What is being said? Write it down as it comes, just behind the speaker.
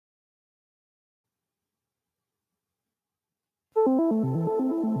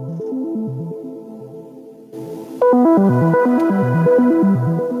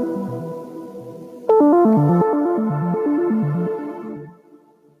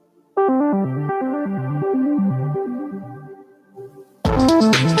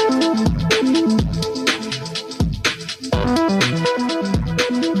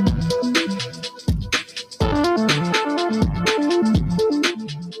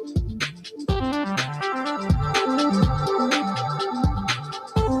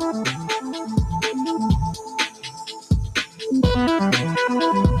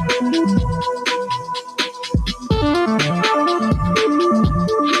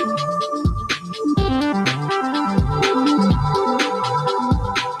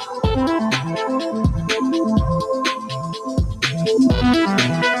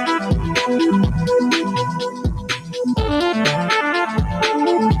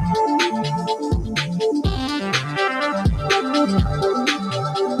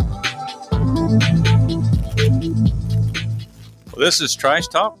This is Trice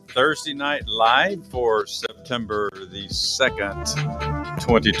Talk, Thursday Night Live for September the 2nd,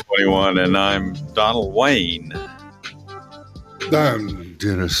 2021, and I'm Donald Wayne. I'm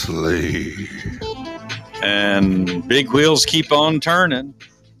Dennis Lee. And big wheels keep on turning,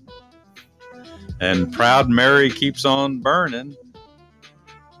 and Proud Mary keeps on burning.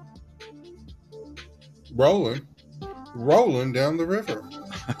 Rolling down the river.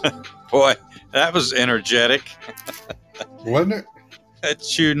 Boy, that was energetic. Wasn't it?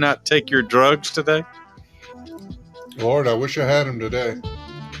 Did you not take your drugs today? Lord, I wish I had them today.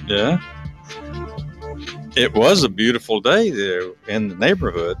 Yeah. It was a beautiful day there in the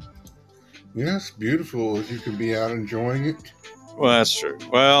neighborhood. Yes, beautiful if you can be out enjoying it. Well, that's true.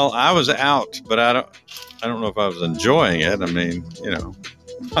 Well, I was out, but I don't know if I was enjoying it. I mean,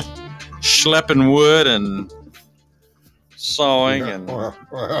 schlepping wood and sawing and I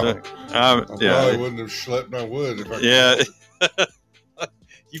probably wouldn't have schlepped my wood if I could.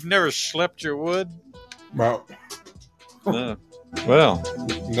 You've never schlepped your wood? Well, No. Well,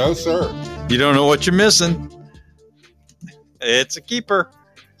 no, sir. You don't know what you're missing. It's a keeper.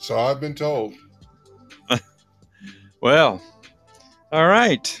 So I've been told. Well, all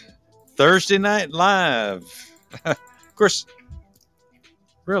right. Thursday Night Live. Of course,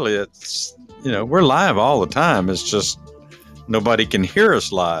 really, it's, we're live all the time. It's just nobody can hear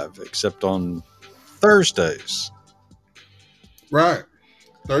us live except on Thursdays. Right.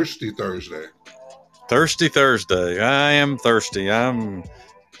 Thirsty Thursday. Thirsty Thursday. I am thirsty. I'm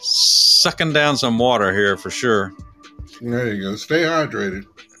sucking down some water here for sure. There you go. Stay hydrated.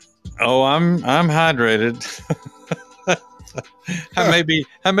 Oh, I'm hydrated. I may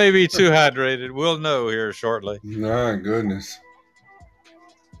be too hydrated. We'll know here shortly. My goodness.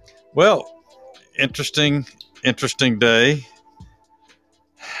 Well, interesting day.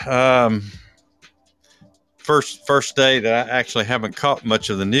 First day that I actually haven't caught much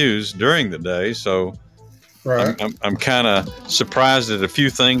of the news during the day, so right. I'm kind of surprised at a few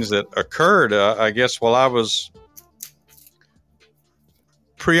things that occurred. I guess while I was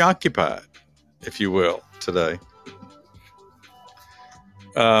preoccupied, if you will, today.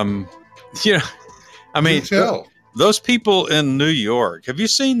 Those people in New York. Have you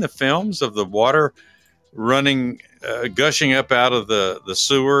seen the films of the water running, gushing up out of the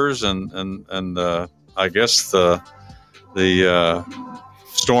sewers and I guess the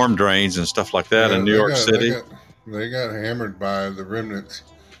storm drains and stuff like that in New York City? They got hammered by the remnants.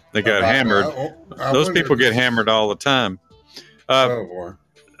 They got hammered. Those people get hammered all the time. Oh boy.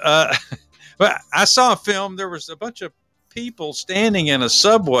 Well, I saw a film. There was a bunch of people standing in a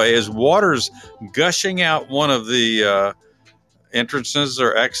subway as water's gushing out one of the entrances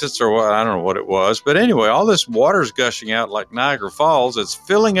or exits or what. I don't know what it was. But anyway, all this water's gushing out like Niagara Falls. It's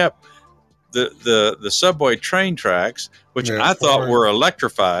filling up the subway train tracks, which I thought were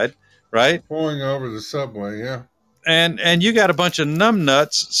electrified, right? Pouring over the subway, yeah. And you got a bunch of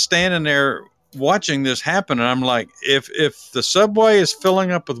numbnuts standing there watching this happen. And I'm like, if the subway is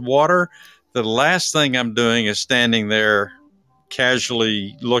filling up with water, the last thing I'm doing is standing there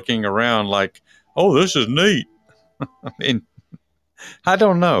casually looking around like, oh, this is neat. I mean, I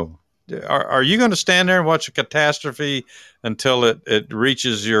don't know. Are you going to stand there and watch a catastrophe until it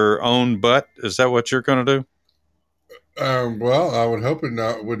reaches your own butt? Is that what you're going to do? Well, I would hope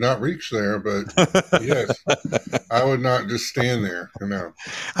it would not reach there, but yes, I would not just stand there.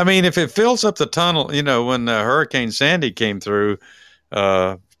 I mean, if it fills up the tunnel, when Hurricane Sandy came through,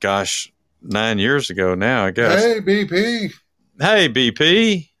 9 years ago now, I guess. Hey, BP. Hey,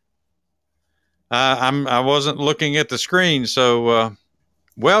 BP. I wasn't looking at the screen, so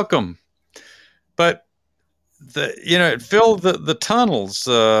welcome. But it filled the tunnels,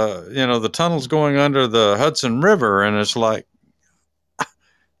 the tunnels going under the Hudson River. And it's like,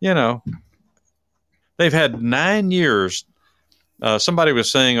 you know, they've had 9 years. Somebody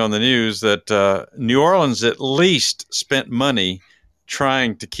was saying on the news that New Orleans at least spent money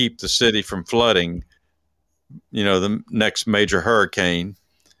trying to keep the city from flooding, the next major hurricane.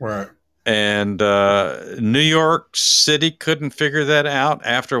 Right. And New York City couldn't figure that out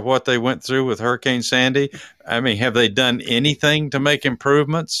after what they went through with Hurricane Sandy. I mean, have they done anything to make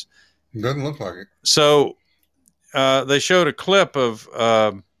improvements? Doesn't look like it. So they showed a clip of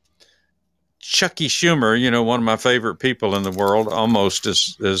Chucky Schumer, one of my favorite people in the world, almost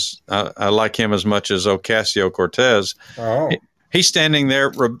as I like him as much as Ocasio-Cortez. Oh. He's standing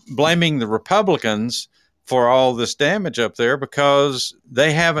there blaming the Republicans for all this damage up there because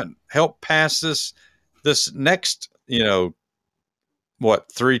they haven't helped pass this next, $3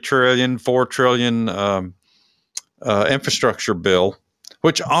 trillion, $4 trillion infrastructure bill,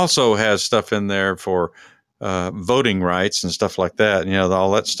 which also has stuff in there for voting rights and stuff like that.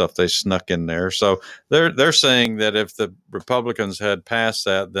 All that stuff they snuck in there. So they're saying that if the Republicans had passed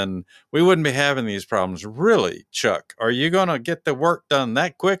that, then we wouldn't be having these problems. Really, Chuck, are you going to get the work done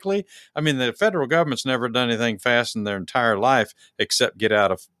that quickly? I mean, the federal government's never done anything fast in their entire life except get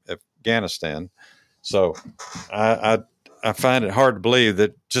out of Afghanistan. So I find it hard to believe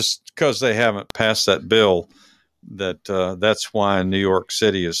that just because they haven't passed that bill, that's why New York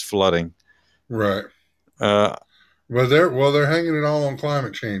City is flooding. Right. They're hanging it all on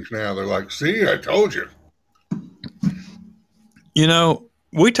climate change now. They're like, see, I told you.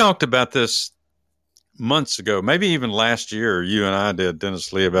 We talked about this months ago, maybe even last year. You and I did,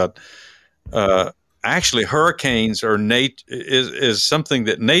 Dennis Lee, about actually hurricanes is something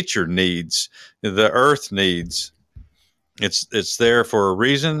that nature needs, the earth needs. It's there for a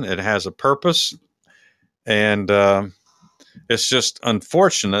reason. It has a purpose, and it's just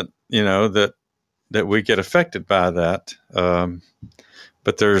unfortunate, that we get affected by that.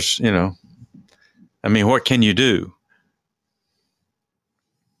 But there's, what can you do?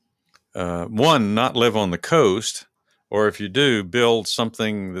 One, not live on the coast, or if you do, build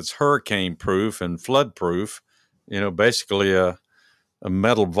something that's hurricane proof and flood proof, basically a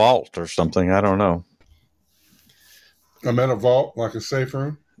metal vault or something. I don't know. A metal vault, like a safe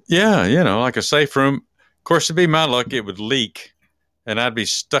room? Yeah, like a safe room. Of course, to be my luck, it would leak and I'd be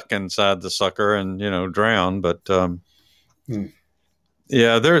stuck inside the sucker and, drown. But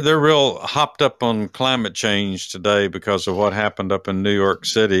yeah, they're real hopped up on climate change today because of what happened up in New York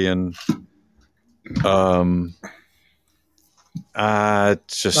City. And I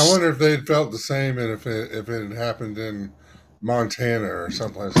wonder if they'd felt the same and if it had happened in Montana or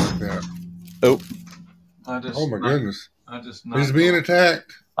someplace like that. Oh, oh my goodness! He's being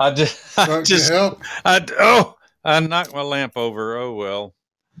attacked. I just help. I knocked my lamp over. Oh well.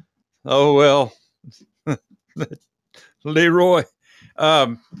 Leroy.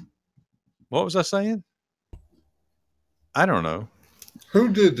 What was I saying? I don't know. Who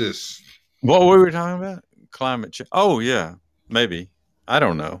did this? What were we talking about? Climate change. Oh yeah, maybe. I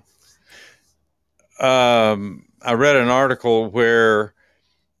don't know. I read an article where,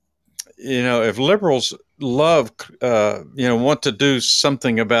 if liberals want to do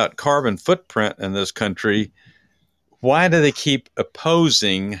something about carbon footprint in this country, why do they keep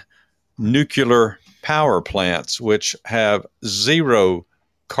opposing nuclear power plants, which have zero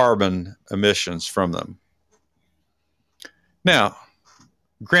carbon emissions from them? Now,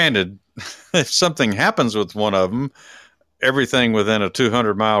 granted, if something happens with one of them, everything within a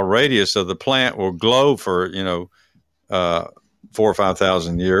 200-mile radius of the plant will glow for 4,000 or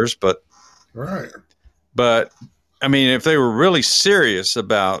 5,000 years. But right. But I mean, if they were really serious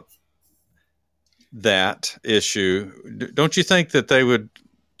about that issue, don't you think that they would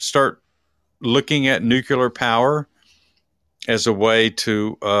start looking at nuclear power as a way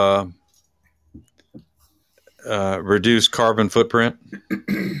to reduce carbon footprint?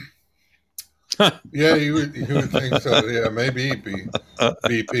 Yeah, you would think so. Yeah, maybe BP.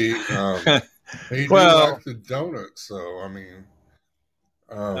 He do like the donuts, so I mean.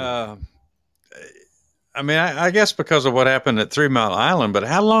 I guess because of what happened at 3 Mile Island, but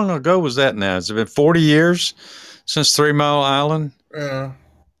how long ago was that now? Has it been 40 years since 3 Mile Island? Yeah.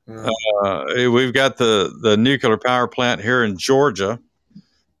 We've got the nuclear power plant here in Georgia,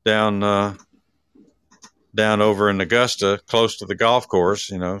 down over in Augusta, close to the golf course,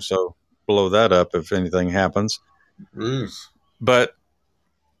 so blow that up if anything happens. Yes. But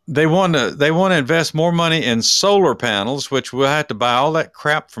they want to invest more money in solar panels, which we'll have to buy all that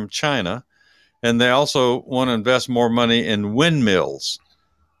crap from China. And they also want to invest more money in windmills.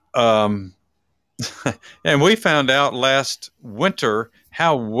 And we found out last winter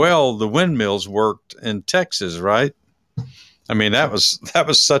how well the windmills worked in Texas, right? I mean, that was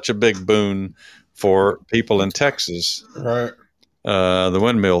such a big boon for people in Texas, Right. the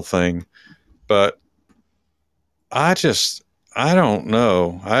windmill thing. But I just, I don't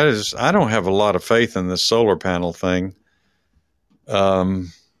know. I don't have a lot of faith in this solar panel thing.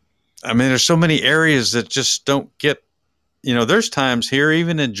 Um, I mean, there's so many areas that just don't get, there's times here,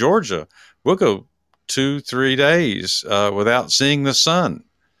 even in Georgia, we'll go 2, 3 days without seeing the sun,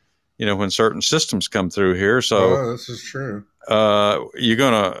 when certain systems come through here. So Well, this is true. you're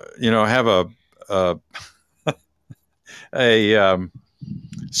going to, have a, a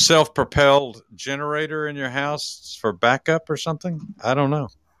self-propelled generator in your house for backup or something. I don't know.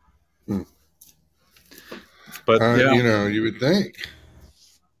 Hmm. But yeah, You would think.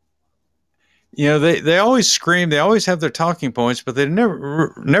 they always scream. They always have their talking points, but they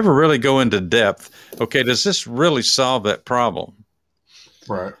never really go into depth. Okay, does this really solve that problem?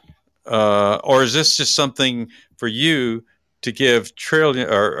 Right. Or is this just something for you to give trillion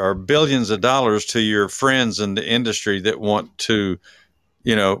or billions of dollars to your friends in the industry that want to,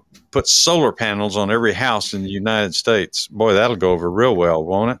 put solar panels on every house in the United States? Boy, that'll go over real well,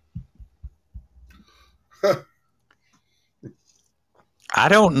 won't it? I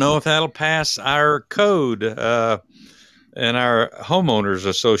don't know if that'll pass our code and our homeowners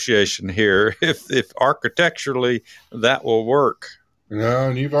association here. If architecturally that will work.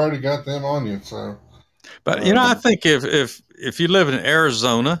 And you've already got them on you, so. But I think if you live in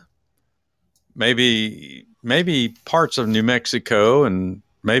Arizona, maybe parts of New Mexico and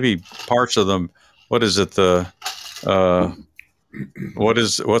maybe parts of them. What is it?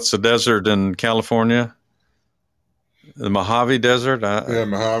 What's the desert in California? The Mojave Desert. Yeah,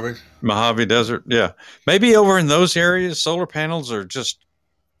 Mojave. Mojave Desert. Yeah, maybe over in those areas, solar panels are just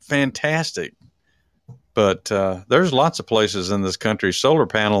fantastic. But there's lots of places in this country, solar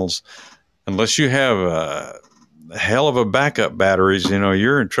panels, unless you have a hell of a backup batteries,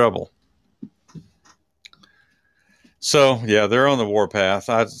 you're in trouble. So yeah, they're on the warpath.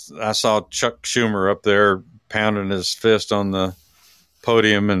 I saw Chuck Schumer up there pounding his fist on the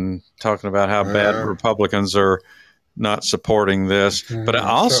podium and talking about how bad Republicans are not supporting this. But I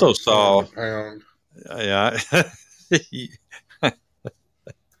also saw, yeah,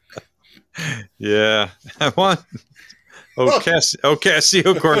 yeah, I want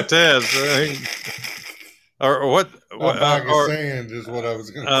Ocasio Cortez, or what? A bag of sand is what I was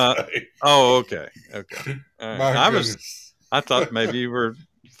going to say. Oh, okay. Right. I thought maybe you were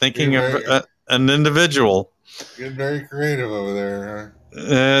thinking of an individual. Getting very creative over there.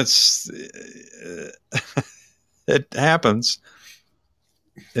 It happens.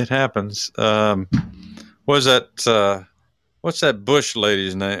 It happens. Was that? What's that Bush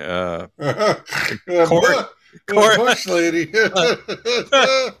lady's name? Bush lady.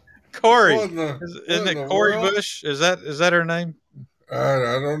 Corey. Isn't it Corey Bush? Is that her name? I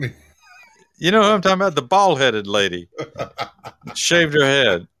don't even. You know who I'm talking about? The bald-headed lady. Shaved her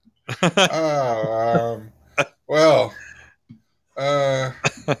head. Well.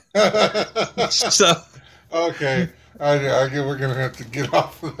 So, okay. I guess we're going to have to get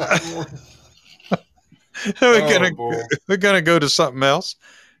off of that one. We're gonna go to something else.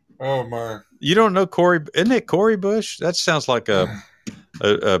 Oh my! You don't know Corey? Isn't it Corey Bush? That sounds like a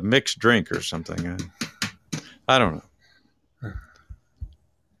mixed drink or something. I don't know.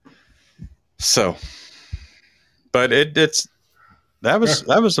 So, but that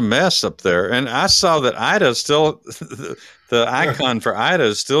was a mess up there, and I saw that Ida still the icon for Ida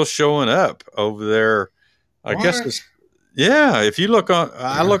is still showing up over there. I guess yeah. If you look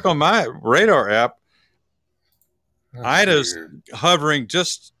I look on my radar app. That's Ida's weird. hovering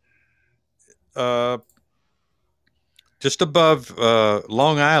just above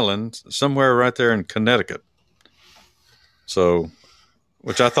Long Island, somewhere right there in Connecticut. So,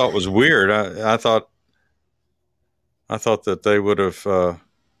 which I thought was weird. I thought that they would have,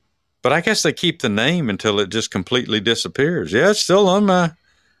 but I guess they keep the name until it just completely disappears. Yeah, it's still on my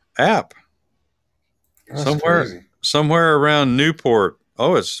app. That's crazy. Somewhere around Newport.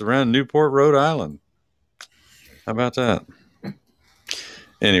 Oh, it's around Newport, Rhode Island. How about that?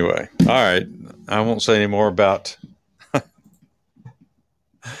 Anyway, all right. I won't say any more about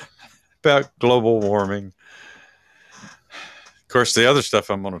global warming. Of course, the other stuff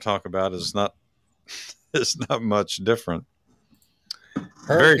I'm going to talk about is not much different.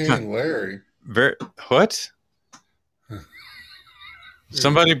 Hurricane Larry. What?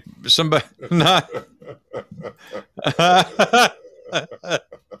 Somebody not.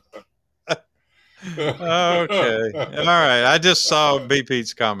 Okay. All right. I just saw B.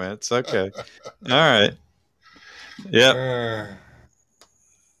 Pete's comments. Okay. All right. Yep. Uh,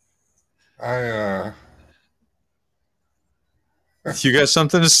 I You got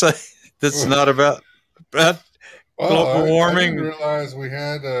something to say that's not about well, global I didn't warming? realize we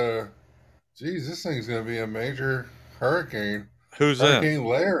had geez, this thing's gonna be a major hurricane. Who's that? Hurricane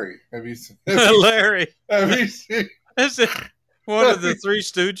Larry. Larry. Have you seen Is it one of have the you, Three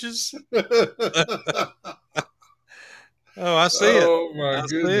Stooges? Oh, I see it. oh my I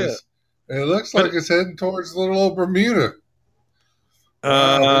see it. goodness. It looks like But it's heading towards little old Bermuda.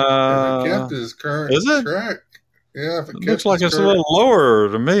 Wow, if it kept uh, his current is it? track. Yeah, if it It looks kept like his it's a current little lower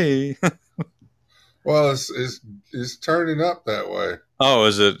to me. well, it's turning up that way. Oh,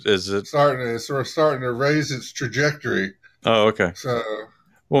 is it? Is it? It's sort of starting to raise its trajectory. Oh, okay. So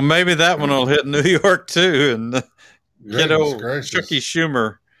Well, maybe that one will hit New York too, and get goodness old Chucky gracious.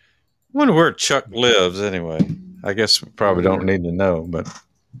 Schumer. I wonder where Chuck lives anyway. I guess we probably don't need to know, but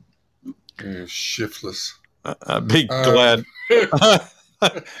Yeah, shiftless. I'd be Um, glad.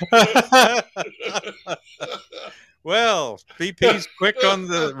 Well, BP's quick on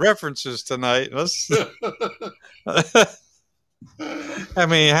the references tonight. Let's. I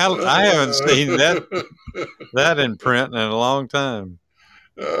mean, I haven't seen that in print in a long time.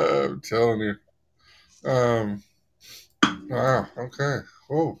 I'm telling you. Um, wow. Okay.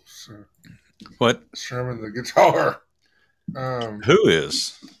 Oh, What? strumming the guitar. Um, Who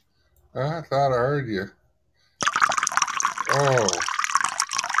is? I thought I heard you. Oh,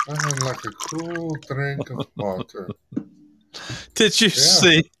 nothing like a cool drink of water. Did you Yeah.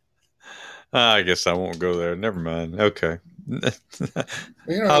 see? I guess I won't go there. Never mind. Okay. You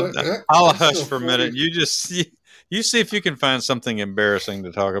know, I'll, I'll that's hush still for a minute. 40. You see if you can find something embarrassing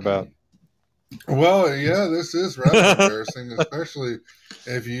to talk about. Well, yeah, this is rather embarrassing, especially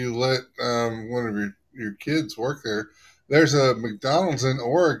if you let one of your kids work there. There's a McDonald's in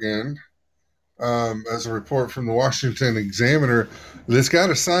Oregon, as a report from the Washington Examiner, that's got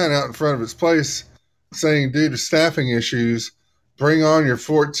a sign out in front of its place saying, due to staffing issues, bring on your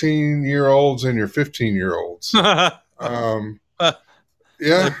 14-year-olds and your 15-year-olds. Um, They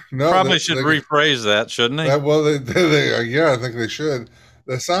yeah, no, probably should rephrase that, shouldn't they? yeah, I think they should.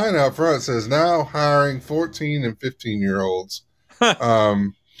 The sign out front says now hiring 14 and 15-year-olds.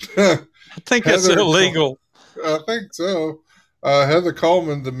 Um, I think it's Heather, illegal. I think so. Heather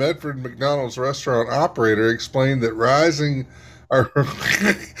Coleman, the Medford McDonald's restaurant operator, explained that raising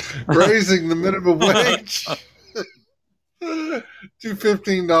the minimum wage to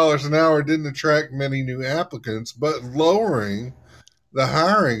 $15 an hour didn't attract many new applicants, but lowering the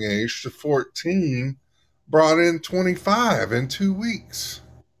hiring age to 14 brought in 25 in 2 weeks.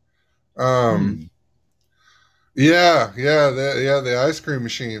 Um, Hmm. the ice cream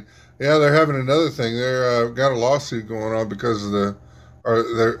machine. Yeah, they're having another thing. They're got a lawsuit going on because of the, or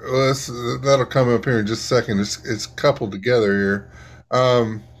they're that'll come up here in just a second. It's coupled together here,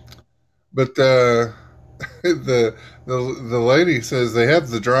 but the lady says they have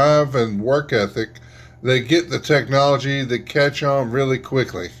the drive and work ethic. They get the technology. They catch on really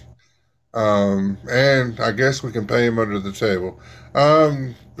quickly. And I guess we can pay him under the table.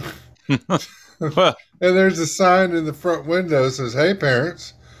 Um, and Well, there's a sign in the front window that says, "Hey,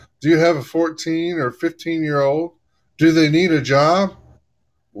 parents, do you have a 14 or 15-year-old? Do they need a job?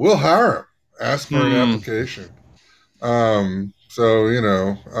 We'll hire them. Ask for an hmm. application." So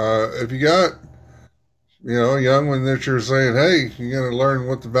if you got a young one that you're saying, "Hey, you're going to learn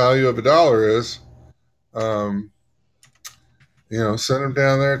what the value of a dollar is," um, send them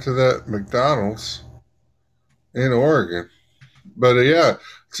down there to that McDonald's in Oregon. But yeah,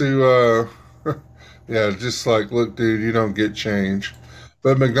 to yeah, just like, look, dude, you don't get change.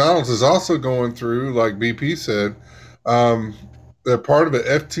 But McDonald's is also going through, like BP said, um, they're part of an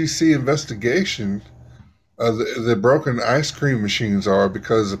FTC investigation. The broken ice cream machines are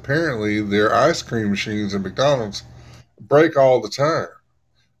because apparently their ice cream machines at McDonald's break all the time.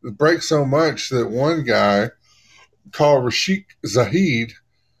 They break so much that one guy called Rashik Zahid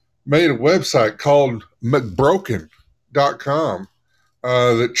made a website called McBroken.com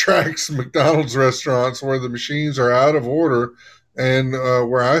that tracks McDonald's restaurants where the machines are out of order and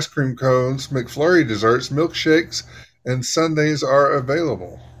where ice cream cones, McFlurry desserts, milkshakes, and sundaes are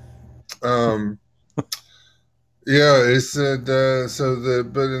available. Um, yeah, it said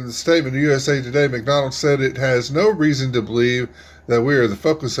but in the statement, USA Today, McDonald's said it has no reason to believe that we are the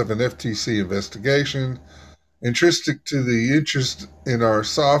focus of an FTC investigation. Intrinsic to the interest in our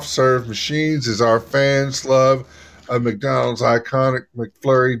soft serve machines is our fans' love of McDonald's iconic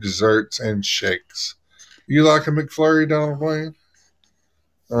McFlurry desserts and shakes. You like a McFlurry, Donald Wayne?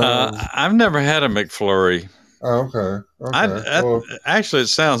 Um, I've never had a McFlurry. oh, okay, okay. I Well, actually, it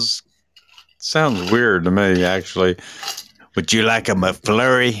sounds weird to me. Actually, would you like a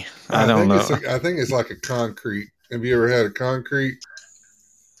McFlurry? I don't know. I think it's like a concrete. Have you ever had a concrete?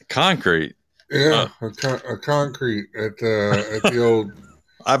 Concrete. Yeah, Uh, a concrete at the old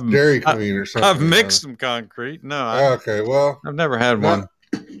I've Dairy I, Queen or I've something. mixed some concrete. No, Okay, well, I've never had not one.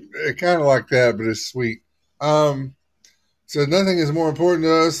 kind of like that, but it's sweet. Um, So nothing is more important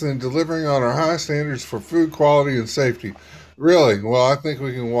to us than delivering on our high standards for food quality and safety. Really? Well, I think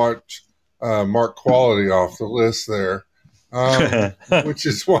we can watch mark quality off the list there, which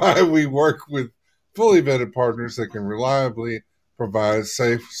is why we work with fully vetted partners that can reliably provide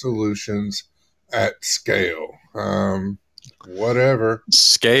safe solutions at scale. Whatever.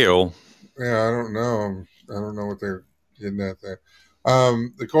 Scale. Yeah, I don't know. I don't know what they're getting at there.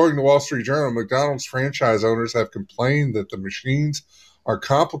 According to Wall Street Journal, McDonald's franchise owners have complained that the machines are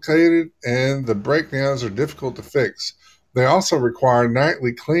complicated and the breakdowns are difficult to fix. They also require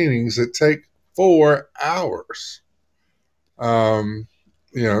nightly cleanings that take 4 hours. Um,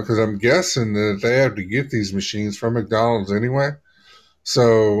 because I'm guessing that they have to get these machines from McDonald's anyway.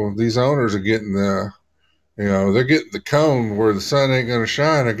 So these owners are getting they're getting the cone where the sun ain't going to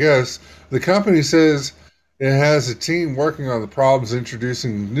shine, I guess. The company says it has a team working on the problems,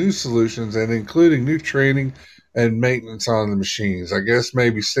 introducing new solutions and including new training and maintenance on the machines. I guess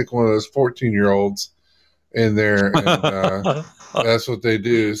maybe stick one of those 14-year-olds in there and that's what they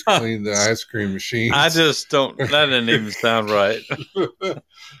do is clean the ice cream I machines. just don't. That didn't even sound right.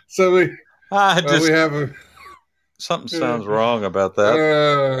 So I we just have a something sounds wrong about that.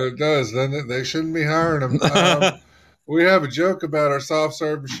 It does, doesn't it? They shouldn't be hiring them. We have a joke about our soft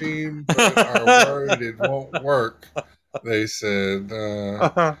serve machine, but are worried it won't work. They said,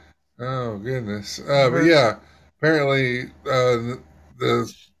 "Oh goodness!" But yeah, apparently the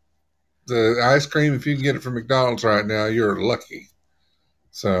the ice cream, if you can get it from McDonald's right now, you're lucky.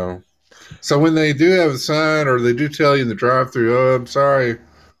 So, so when they do have a sign, or they do tell you in the drive-through, "Oh, I'm sorry,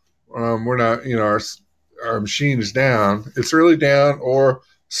 we're not," our machine is down. It's really down, or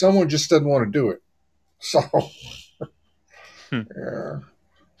someone just doesn't want to do it. So, yeah,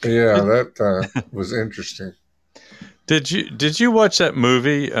 yeah, did, that was interesting. did you watch that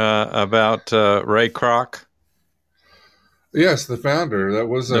movie about Ray Kroc, Yes, the founder. That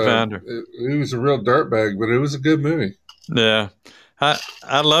was the founder? he was a real dirtbag, but it was a good movie. Yeah,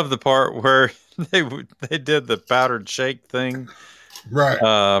 I love the part where they did the powdered shake thing. Right,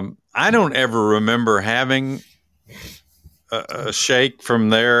 I don't ever remember having a shake from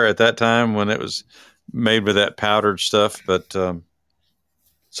there at that time when it was made with that powdered stuff, but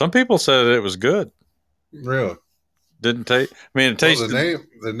some people said it was good. really. Didn't taste. I mean, it Well, tasted.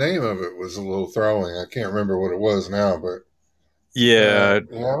 the name of it was a little throwing. I can't remember what it was now, but Yeah.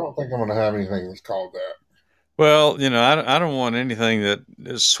 yeah, I don't think I'm going to have anything that's called that. Well, I don't want anything that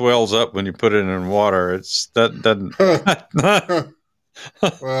swells up when you put it in water. It's that doesn't.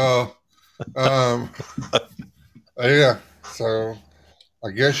 Well, um, yeah. So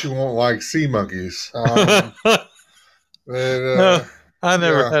I guess you won't like sea monkeys. But No, I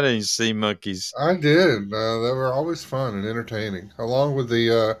never yeah, had any sea monkeys. I did. They were always fun and entertaining, along with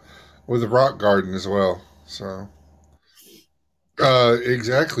the rock garden as well. So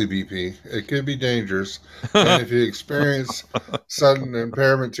exactly, BP. It could be dangerous, and if you experience sudden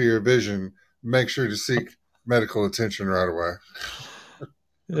impairment to your vision, make sure to seek medical attention right away.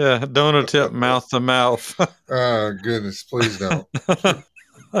 Yeah, don't attempt mouth to mouth. Goodness, please don't.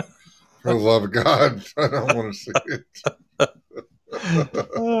 For the love of God, I don't want to see it.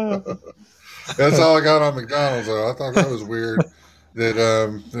 That's all I got on McDonald's, though. I thought that was weird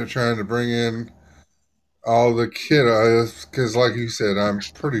that they're trying to bring in all the kiddos because, like you said, I'm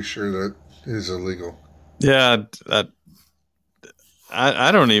pretty sure that is illegal. Yeah,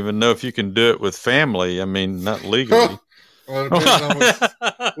 I don't even know if you can do it with family. I mean, not legally. Well, it depends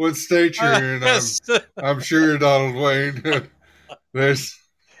on what state you're in. Yes. I'm sure Donald Wayne. There's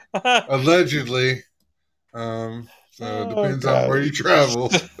allegedly, so it Oh depends on where God. you travel.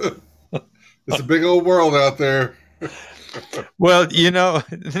 It's a big old world out there. Well, now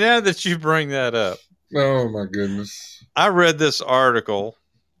that you bring that up, Oh my goodness. I read this article,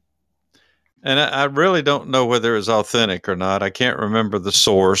 and I really don't know whether it's authentic or not. I can't remember the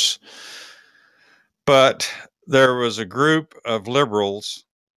source, but there was a group of liberals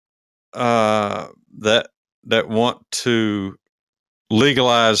uh, that that want to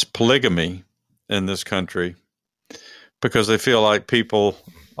legalize polygamy in this country because they feel like people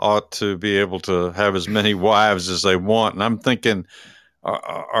ought to be able to have as many wives as they want. And I'm thinking,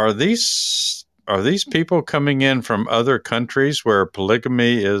 are these are these people coming in from other countries where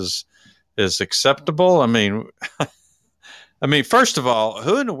polygamy is acceptable? I mean, first of all,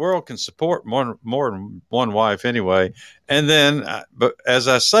 who in the world can support more than one wife anyway? And then, but as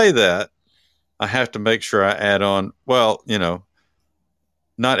I say that, I have to make sure I add on. Well,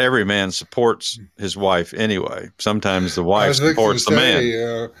 not every man supports his wife anyway. Sometimes the I wife was fixing to supports the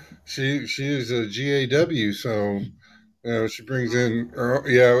man. say, she is a GAW, so she brings in.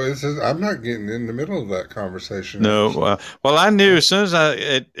 I'm not getting in the middle of that conversation. No, Actually, well, I knew as soon as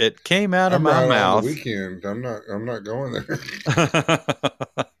it came out of I'm my right on the mouth. weekend. I'm not going there.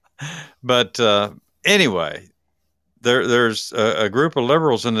 But anyway, there's a group of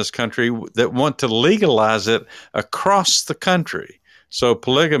liberals in this country that want to legalize it across the country. So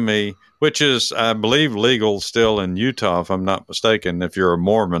polygamy, which is, I believe, legal still in Utah, if I'm not mistaken, if you're a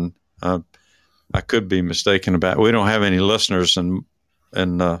Mormon. I could be mistaken about it. We don't have any listeners in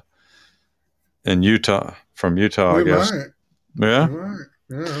Utah, from Utah, I We guess. might. Yeah. We might.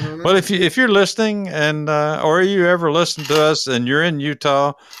 Yeah, I don't know. Well, if you're listening and or you ever listen to us and you're in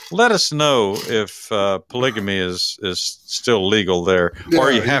Utah, let us know if polygamy is still legal there,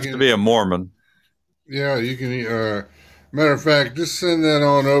 or you have to be a Mormon. Yeah, you can. Matter of fact, just send that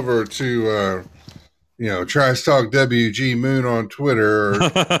on over to Trice Talk WG Moon on Twitter, or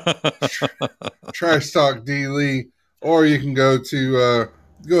Trice Talk D Lee, or you can go ahead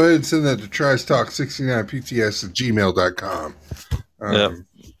and send that to Trice Talk 69pts at gmail.com. Yep.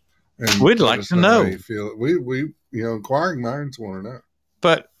 And We'd let like us to how know. you feel. We inquiring minds want to know.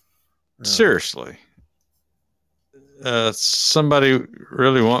 But seriously, somebody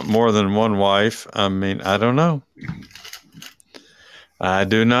really want more than one wife? I mean, I don't know. I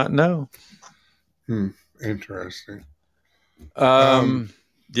do not know. Interesting.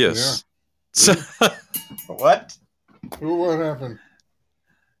 Yes. Yeah. What? What happened?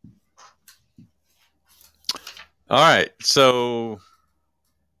 All right. So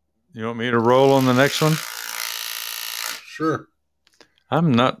you want me to roll on the next one? Sure.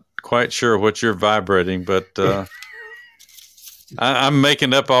 I'm not quite sure what you're vibrating, but I'm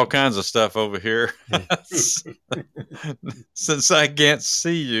making up all kinds of stuff over here since I can't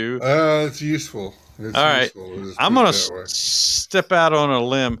see you. It's useful. It's all right. useful. I'm going to step out on a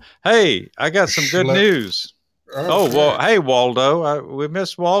limb. Hey, I got some good news. Well, hey, Waldo. We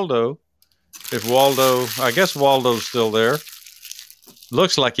missed Waldo. I guess Waldo's still there.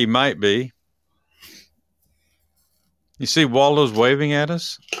 Looks like he might be. You see Waldo's waving at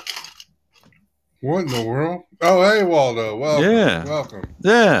us? What in the world? Oh, hey, Waldo. Welcome. Yeah. Welcome.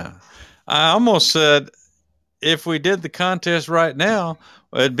 Yeah. I almost said if we did the contest right now,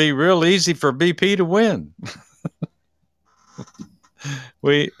 it'd be real easy for BP to win.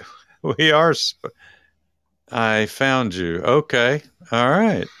 we are. I found you. Okay. All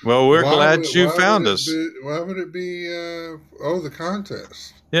right. Well, we're glad you found us. Why would it be? The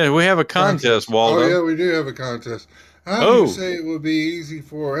contest. Yeah, we have a contest, Waldo. Oh, yeah, we do have a contest. How do you say it would be easy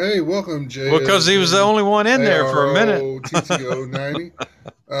for? Hey, welcome, Jay. Well, because he was the only one in there for a minute. TTO 90.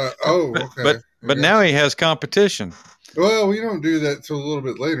 Okay. But now he has competition. Well, we don't do that till a little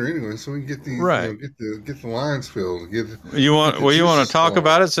bit later anyway, so we can get these get the lines filled. You want to talk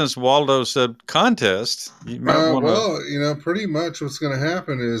about it since Waldo said contest? You might well, pretty much what's going to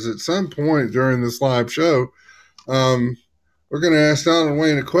happen is at some point during this live show, we're going to ask Don and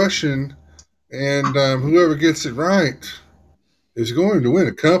Wayne a question, and whoever gets it right is going to win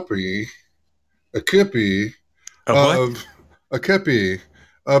a copy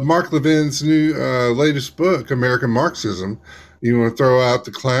of Mark Levin's new latest book, American Marxism. You want to throw out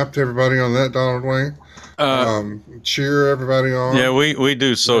the clap to everybody on that, Donald Wayne? Cheer everybody on. Yeah, we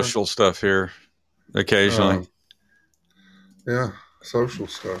do social stuff here occasionally. Social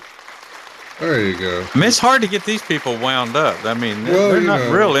stuff. There you go. I mean, it's hard to get these people wound up. I mean, they're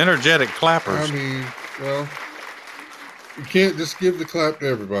not real energetic clappers. I mean, well, you can't just give the clap to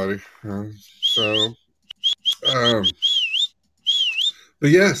everybody. But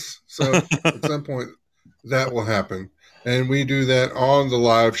yes, so at some point that will happen. And we do that on the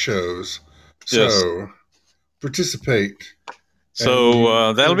live shows. So participate.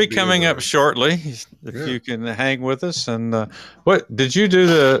 So that'll be coming up shortly if you can hang with us. And what did you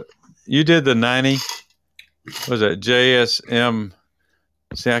do? You did the 90? Was that JSM?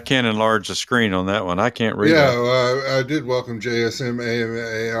 See, I can't enlarge the screen on that one. I can't read that. I did welcome JSM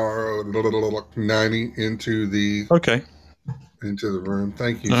AMAR 90 into the room.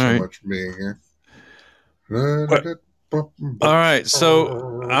 Thank you so much for being here. All right,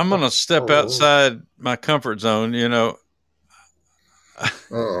 so I'm going to step outside my comfort zone, a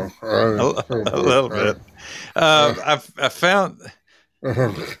little bit. I found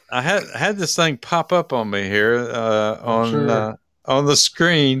I had this thing pop up on me here I'm sure. on the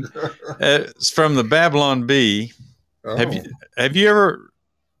screen. It's from the Babylon Bee. Have you Oh, have you ever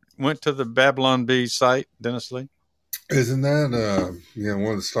went to the Babylon Bee site, Dennis Lee? isn't that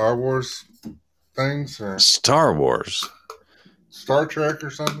one of the Star Wars things or Star Wars. Star Trek or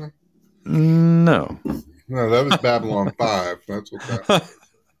something? No. No, that was Babylon 5. That's what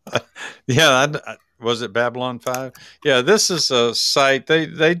that. Yeah, was it Babylon 5? Yeah, this is a site.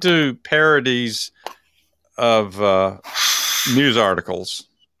 They do parodies of news articles.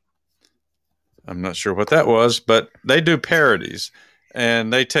 I'm not sure what that was, but they do parodies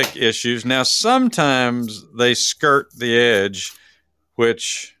and they take issues. Now, sometimes they skirt the edge,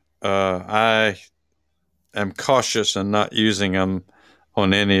 which I am cautious in not using them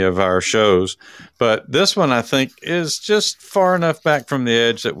on any of our shows. But this one, I think, is just far enough back from the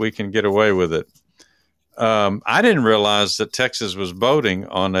edge that we can get away with it. I didn't realize that Texas was voting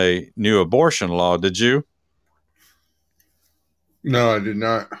on a new abortion law. Did you? No, I did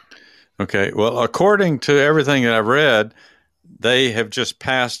not. Okay. Well, according to everything that I've read, they have just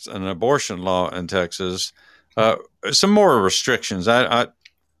passed an abortion law in Texas. Uh, some more restrictions. It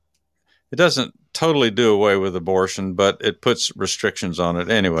doesn't totally do away with abortion, but it puts restrictions on it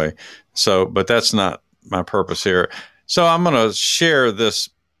anyway. So, but that's not my purpose here. So I'm going to share this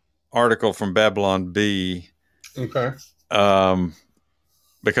article from Babylon Bee. Okay.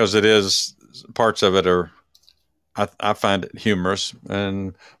 Because it is parts of it are I find it humorous,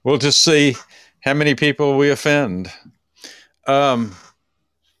 and we'll just see how many people we offend. Um,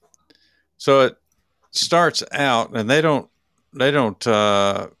 so it starts out, and they don't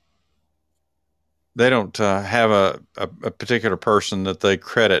have a particular person that they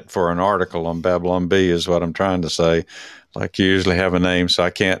credit for an article on Babylon Bee is what I'm trying to say. Like you usually have a name, so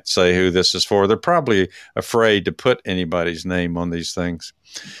I can't say who this is for. They're probably afraid to put anybody's name on these things.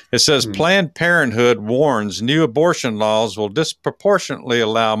 It says Planned Parenthood warns new abortion laws will disproportionately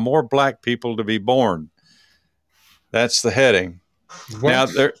allow more black people to be born. That's the heading. What?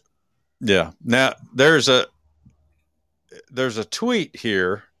 Now there's a tweet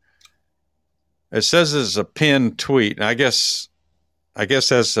here. It says it's a pinned tweet. And I guess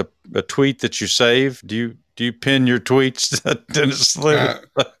that's a tweet that you save. Do you pin your tweets, Dennis Lee?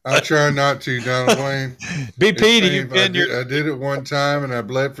 I try not to, Donald Wayne. BP, do you pin your? I did it one time and I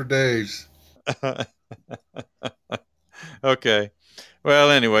bled for days. Okay. Well,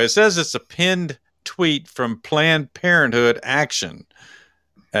 anyway, it says it's a pinned tweet from Planned Parenthood Action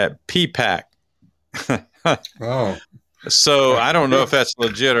at PPAC. Oh. So I don't know if that's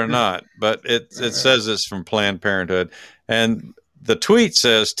legit or not, but it says it's from Planned Parenthood. And the tweet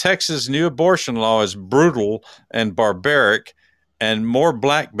says Texas' new abortion law is brutal and barbaric, and more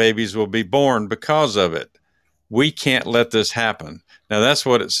black babies will be born because of it. We can't let this happen. Now that's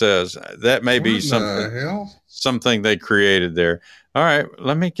what it says. That may be something they created there. All right,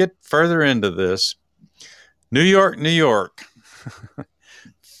 let me get further into this. New York, New York.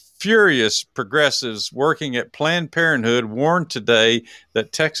 Furious progressives working at Planned Parenthood warned today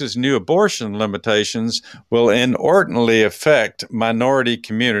that Texas' new abortion limitations will inordinately affect minority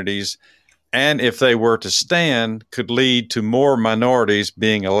communities, and if they were to stand, could lead to more minorities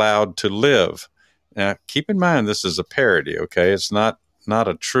being allowed to live. Now, keep in mind this is a parody, okay? It's not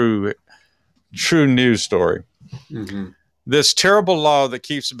a true news story. Mm-hmm. This terrible law that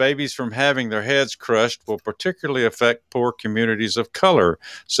keeps babies from having their heads crushed will particularly affect poor communities of color,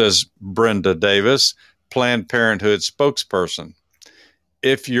 says Brenda Davis, Planned Parenthood spokesperson.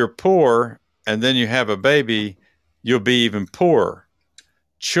 If you're poor and then you have a baby, you'll be even poorer.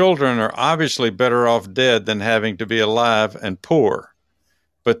 Children are obviously better off dead than having to be alive and poor.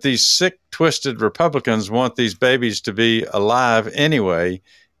 But these sick, twisted Republicans want these babies to be alive anyway,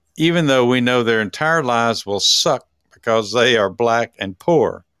 even though we know their entire lives will suck because they are black and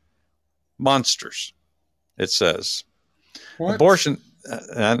poor. Monsters, it says. What? Abortion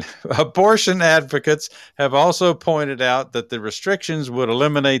advocates have also pointed out that the restrictions would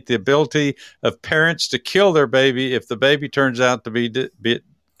eliminate the ability of parents to kill their baby if the baby turns out to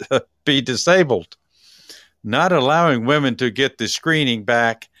be disabled. Not allowing women to get the screening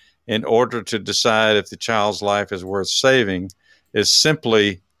back in order to decide if the child's life is worth saving is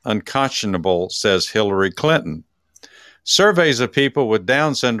simply unconscionable, says Hillary Clinton. Surveys of people with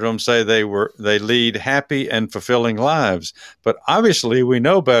Down syndrome say they lead happy and fulfilling lives, but obviously we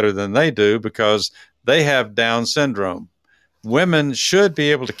know better than they do because they have Down syndrome. Women should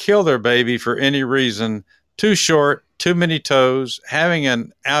be able to kill their baby for any reason: too short, too many toes, having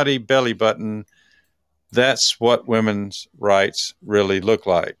an outie belly button. That's what women's rights really look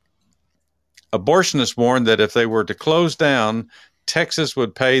like. Abortionists warn that if they were to close down Texas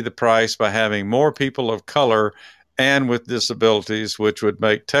would pay the price by having more people of color and with disabilities, which would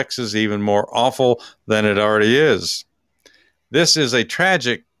make Texas even more awful than it already is. This is a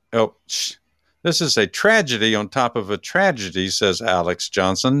tragic. Oh, this is a tragedy on top of a tragedy, says Alex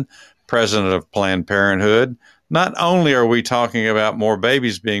Johnson, president of Planned Parenthood. Not only are we talking about more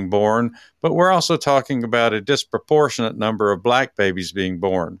babies being born, but we're also talking about a disproportionate number of black babies being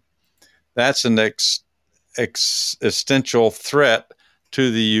born. That's an existential threat to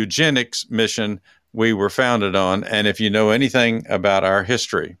the eugenics mission we were founded on, and if you know anything about our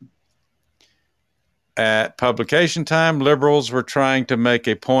history. At publication time, liberals were trying to make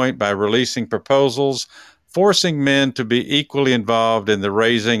a point by releasing proposals forcing men to be equally involved in the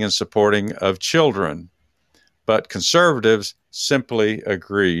raising and supporting of children. But conservatives simply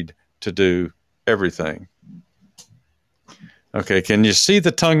agreed to do everything. Okay, can you see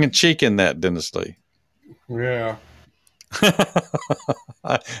the tongue-in-cheek in that, Dennis Lee? Yeah.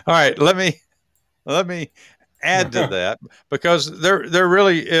 All right, let me add to that, because there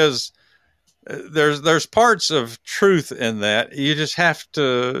really is there's parts of truth in that. You just have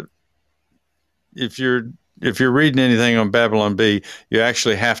to, if you're reading anything on Babylon Bee, you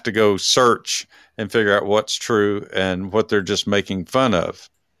actually have to go search and figure out what's true and what they're just making fun of.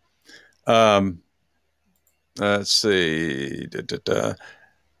 Let's see.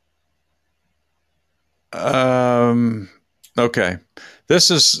 Okay. This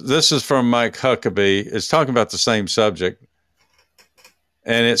is from Mike Huckabee. It's talking about the same subject.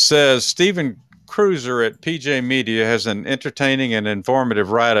 And it says, Stephen Cruiser at PJ Media has an entertaining and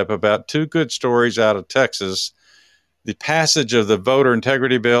informative write-up about two good stories out of Texas, the passage of the voter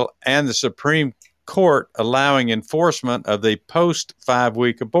integrity bill and the Supreme Court allowing enforcement of the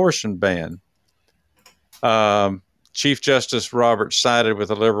post-5-week abortion ban. Chief Justice Roberts sided with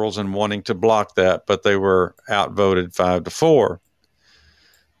the liberals in wanting to block that, but they were outvoted 5-4.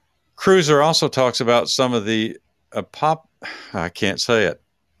 Cruiser also talks about some of the I can't say it.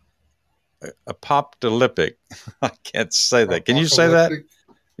 Apocalyptic. I can't say that. Can you say that?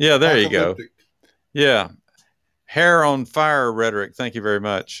 Yeah, there you go. Yeah. Hair on fire rhetoric. Thank you very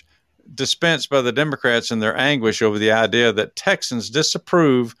much. Dispensed by the Democrats in their anguish over the idea that Texans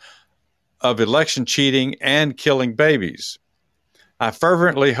disapprove of election cheating and killing babies. I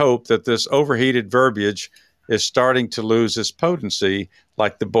fervently hope that this overheated verbiage is starting to lose its potency,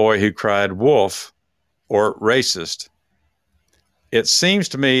 like the boy who cried wolf or racist. It seems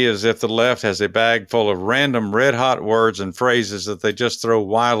to me as if the left has a bag full of random red-hot words and phrases that they just throw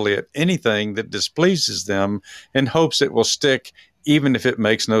wildly at anything that displeases them in hopes it will stick, even if it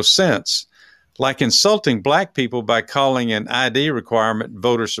makes no sense. Like insulting black people by calling an ID requirement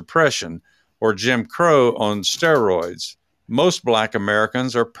voter suppression or Jim Crow on steroids. Most black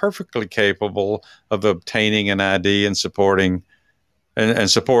Americans are perfectly capable of obtaining an ID and support having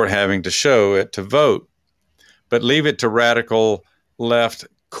to show it to vote. But leave it to radical left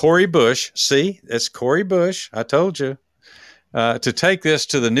Cori Bush, see, it's Cori Bush, I told you, to take this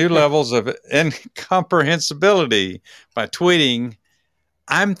to the new levels of incomprehensibility by tweeting,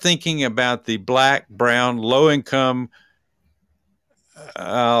 I'm thinking about the black, brown, low-income,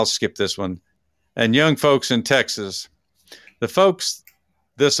 I'll skip this one, and young folks in Texas. The folks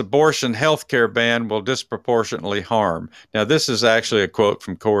this abortion health care ban will disproportionately harm. Now, this is actually a quote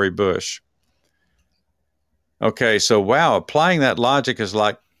from Cori Bush. Okay, so wow, applying that logic is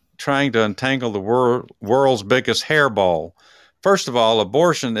like trying to untangle the world's biggest hairball. First of all,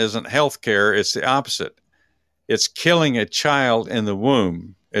 abortion isn't health care, it's the opposite. It's killing a child in the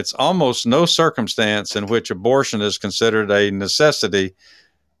womb. It's almost no circumstance in which abortion is considered a necessity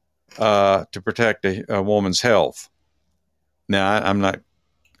to protect a woman's health. Now,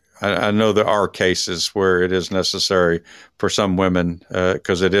 I know there are cases where it is necessary for some women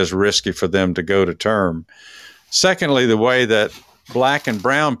because it is risky for them to go to term. Secondly, the way that black and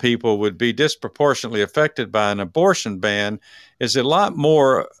brown people would be disproportionately affected by an abortion ban is a lot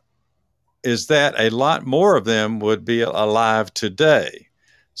more of them would be alive today.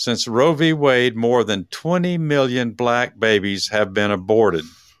 Since Roe v. Wade, more than 20 million black babies have been aborted.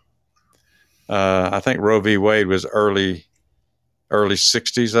 I think Roe v. Wade was early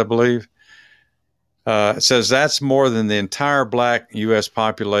 60s, I believe. It says that's more than the entire black U.S.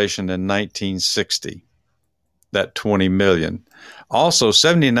 population in 1960. That 20 million. Also,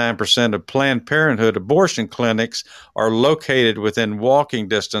 79% of Planned Parenthood abortion clinics are located within walking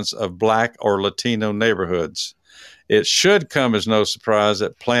distance of black or Latino neighborhoods. It should come as no surprise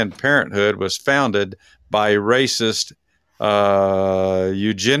that Planned Parenthood was founded by a racist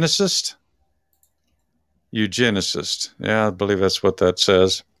eugenicist. Yeah, I believe that's what that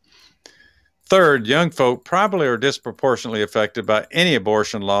says. Third, young folk probably are disproportionately affected by any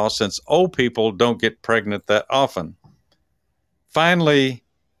abortion law since old people don't get pregnant that often. Finally,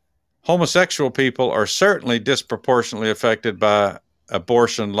 homosexual people are certainly disproportionately affected by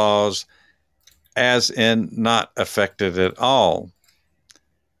abortion laws, as in not affected at all.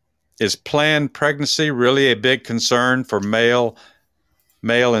 Is planned pregnancy really a big concern for male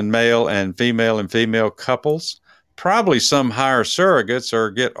and male and female couples? Probably some hire surrogates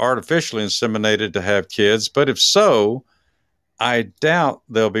or get artificially inseminated to have kids, but if so, I doubt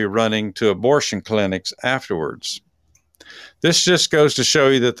they'll be running to abortion clinics afterwards. This just goes to show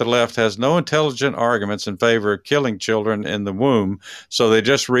you that the left has no intelligent arguments in favor of killing children in the womb, so they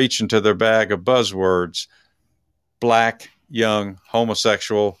just reach into their bag of buzzwords: black, young,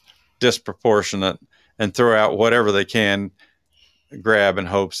 homosexual, disproportionate, and throw out whatever they can grab in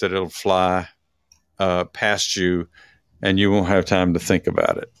hopes that it'll fly past you and you won't have time to think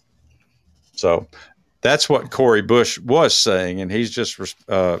about it. So that's what Cori Bush was saying, and he's just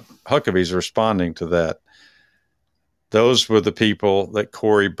Huckabee's responding to that. Those were the people that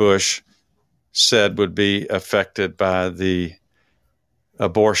Cori Bush said would be affected by the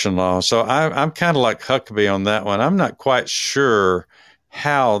abortion law. So I'm kind of like Huckabee on that one. I'm not quite sure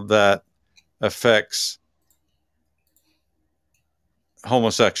how that affects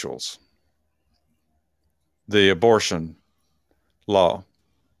homosexuals, the abortion law.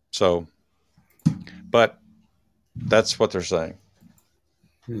 So, but that's what they're saying.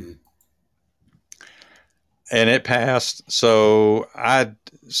 And it passed. So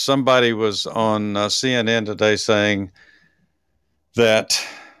somebody was on CNN today saying that,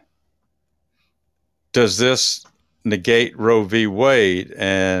 does this negate Roe v. Wade?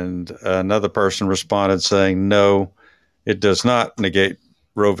 And another person responded saying, no, it does not negate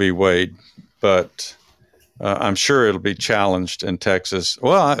Roe v. Wade, but I'm sure it'll be challenged in Texas.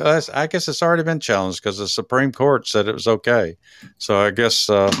 Well, I guess it's already been challenged because the Supreme Court said it was okay. So I guess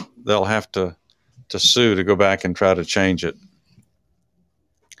they'll have to sue to go back and try to change it.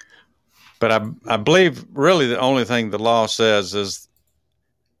 But I believe really the only thing the law says is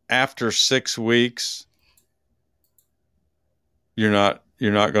after 6 weeks, you're not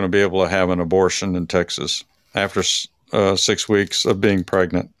going to be able to have an abortion in Texas after 6 weeks of being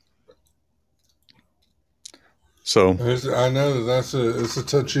pregnant. So I know that it's a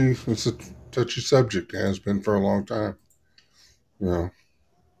touchy subject. It has been for a long time. Yeah.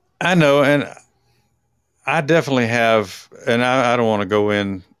 I know, and I definitely have, and I don't want to go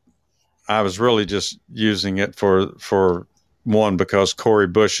in. I was really just using it for one because Cori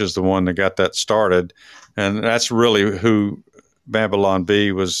Bush is the one that got that started, and that's really who Babylon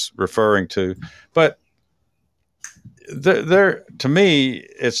Bee was referring to. But there, to me,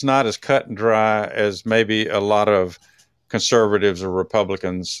 it's not as cut and dry as maybe a lot of conservatives or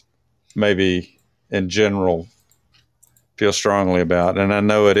Republicans, maybe in general, feel strongly about. And I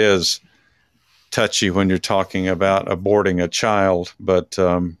know it is touchy when you're talking about aborting a child, but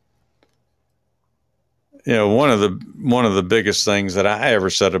one of the biggest things that I ever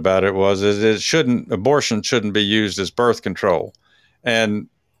said about it was abortion shouldn't be used as birth control. And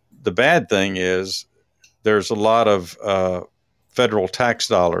the bad thing is there's a lot of federal tax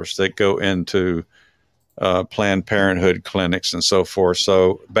dollars that go into Planned Parenthood clinics and so forth.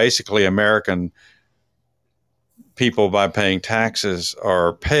 So basically American people, by paying taxes,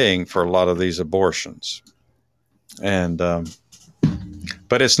 are paying for a lot of these abortions. And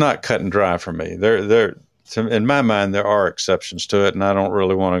but it's not cut and dry for me. In my mind, there are exceptions to it, and I don't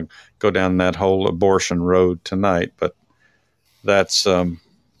really want to go down that whole abortion road tonight. But that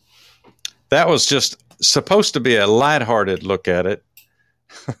was just supposed to be a lighthearted look at it,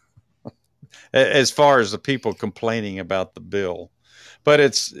 as far as the people complaining about the bill. But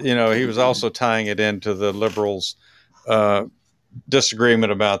it's, he was also tying it into the liberals'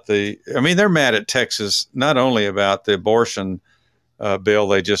 disagreement about they're mad at Texas, not only about the abortion bill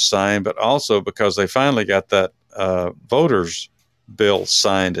they just signed, but also because they finally got that voters bill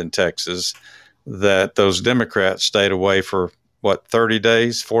signed in Texas that those Democrats stayed away for 30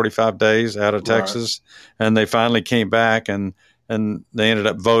 days, 45 days out of Texas. Right. And they finally came back and they ended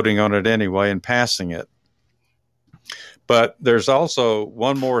up voting on it anyway and passing it. But there's also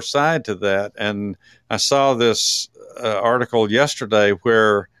one more side to that. And I saw this article yesterday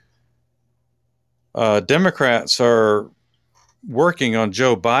where Democrats are working on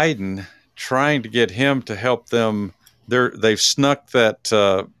Joe Biden, trying to get him to help them. They've snuck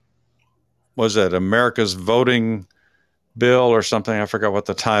that, was that America's Voting Bill or something? I forgot what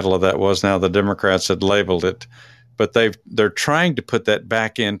the title of that was now. The Democrats had labeled it, but they're trying to put that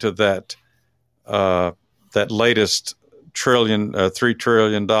back into that latest $3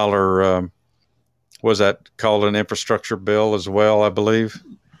 trillion was that called an infrastructure bill as well, I believe.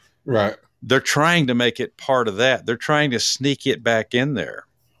 Right. They're trying to make it part of that. They're trying to sneak it back in there.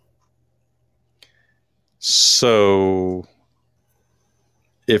 So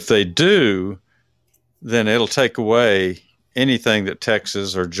if they do, then it'll take away anything that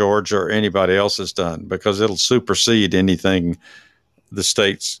Texas or Georgia or anybody else has done, because it'll supersede anything the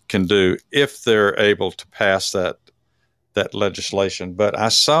states can do if they're able to pass that legislation. But I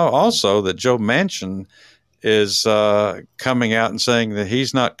saw also that Joe Manchin is coming out and saying that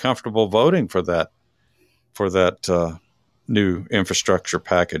he's not comfortable voting for that new infrastructure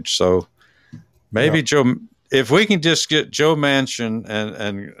package. So maybe Joe, if we can just get Joe Manchin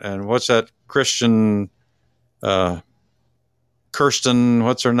and what's that Christian, Kirsten,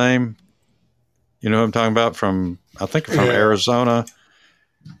 what's her name? You know who I'm talking about, I think from Arizona.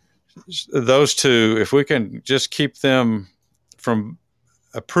 Those two, if we can just keep them from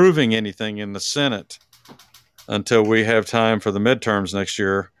approving anything in the Senate until we have time for the midterms next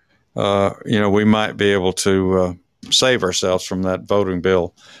year, we might be able to save ourselves from that voting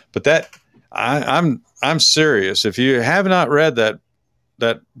bill. But I'm serious. If you have not read that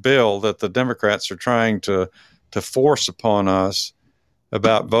bill that the Democrats are trying to force upon us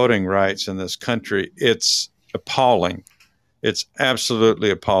about voting rights in this country, it's appalling. It's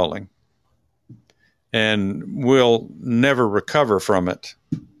absolutely appalling. And we'll never recover from it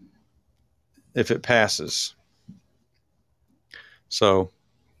if it passes. So,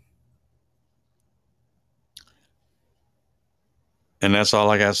 and that's all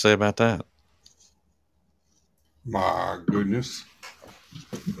I got to say about that. My goodness.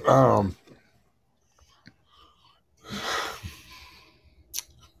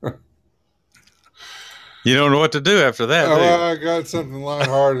 You don't know what to do after that, do you? I got something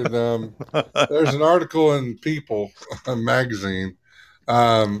lighthearted. There's an article in People magazine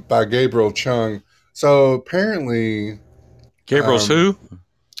by Gabriel Chung. So apparently, Gabriel's who?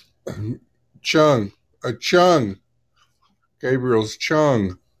 Chung. Gabriel's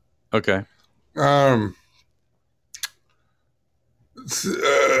Chung. Okay.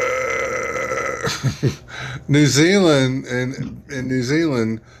 New Zealand, in New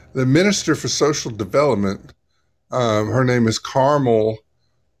Zealand, the Minister for Social Development, her name is Carmel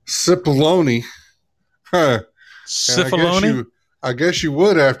Cipollone. Cipollone? I guess you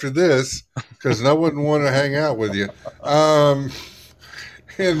would after this, because no one would want to hang out with you. And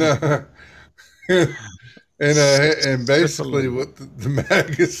basically what the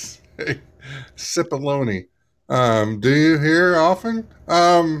magazine Cipollone. Do you hear often?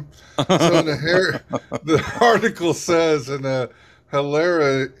 So the article says in a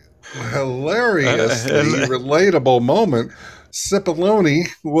hilariously relatable moment, Cipollone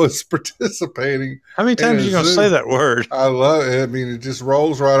was participating. How many times are you going to say that word? I love it. I mean, it just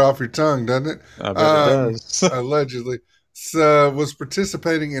rolls right off your tongue, doesn't it? I bet it does. Allegedly. Was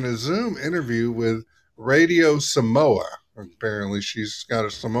participating in a Zoom interview with Radio Samoa. Apparently, she's got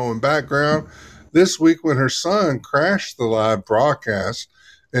a Samoan background. This week, when her son crashed the live broadcast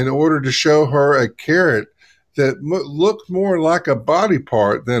in order to show her a carrot that looked more like a body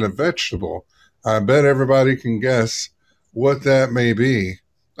part than a vegetable. I bet everybody can guess what that may be.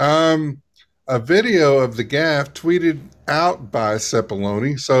 A video of the gaffe tweeted out by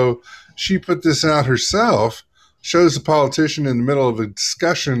Cipollone, so she put this out herself, shows a politician in the middle of a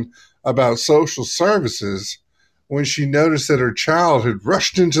discussion about social services when she noticed that her child had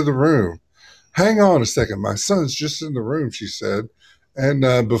rushed into the room. Hang on a second, my son's just in the room, she said.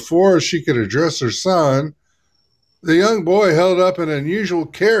 And before she could address her son, the young boy held up an unusual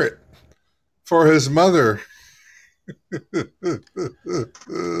carrot for his mother.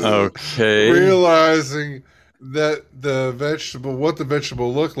 Okay. Realizing that what the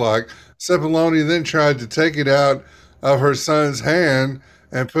vegetable looked like, Cipollone then tried to take it out of her son's hand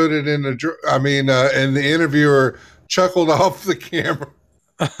and put it in the. And the interviewer chuckled off the camera.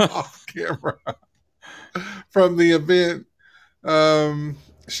 Off camera from the event.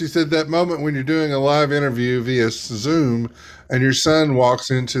 She said that moment when you're doing a live interview via Zoom and your son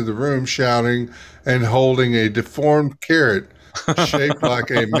walks into the room shouting and holding a deformed carrot shaped like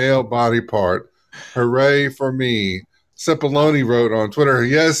a male body part. Hooray for me. Cipollone wrote on Twitter,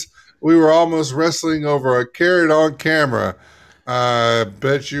 yes, we were almost wrestling over a carrot on camera. I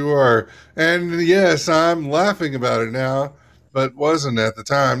bet you are. And yes, I'm laughing about it now, but wasn't at the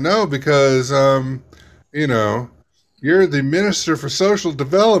time. No, because, you're the Minister for Social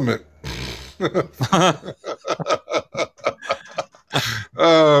Development.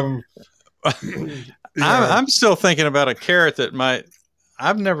 I'm still thinking about a carrot that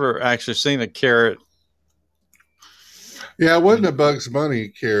I've never actually seen a carrot Yeah, it wasn't a Bugs Bunny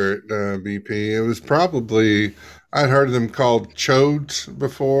carrot, BP. It was probably, I'd heard them called chodes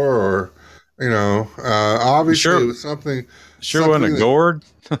before, or, obviously it Sure, was something, sure wasn't a something that gourd.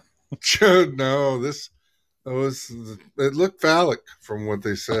 chode. No, this it was, it looked phallic from what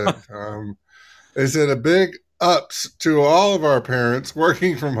they said. They said a big ups to all of our parents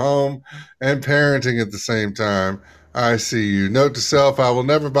working from home and parenting at the same time. I see you. Note to self, I will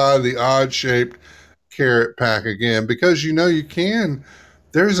never buy the odd shaped carrot pack again because you can.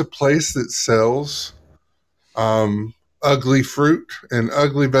 There's a place that sells ugly fruit and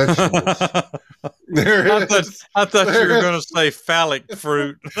ugly vegetables. I There thought is. I thought you were There going to is. say phallic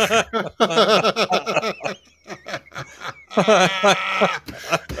fruit.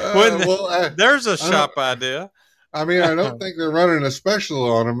 When Well, there's a I don't. shop idea. I mean, I don't think they're running a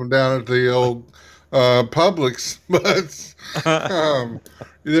special on them down at the old Publix, but um,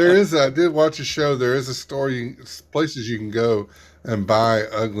 there is. I did watch a show. There is a store, places you can go and buy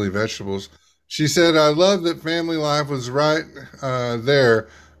ugly vegetables. She said, "I love that family life was right there,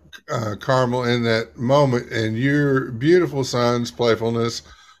 Carmel, in that moment, and your beautiful son's playfulness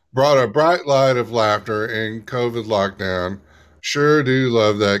brought a bright light of laughter in COVID lockdown. Sure do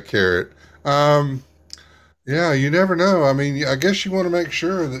love that carrot." Yeah, you never know. I mean, I guess you want to make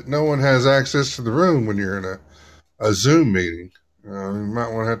sure that no one has access to the room when you're in a Zoom meeting. You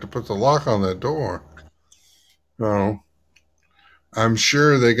might want to have to put the lock on that door. So I'm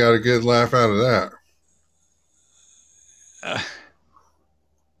sure they got a good laugh out of that.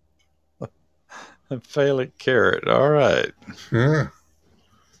 A phallic carrot. All right. Yeah,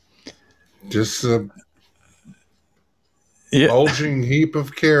 just a Yeah. bulging heap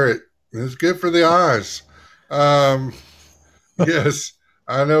of carrot. It's good for the eyes. Um, yes,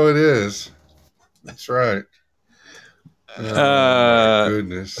 I know it is. That's right. Oh my Uh,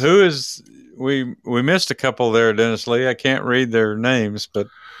 goodness. who is we missed a couple there, Dennis Lee. I can't read their names, but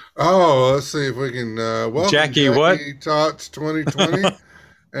Oh, let's see if we can welcome Jackie what? Jackie Tots 2020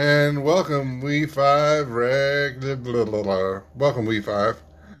 and welcome We Five Reg. Blah, blah, blah, blah. Welcome We Five.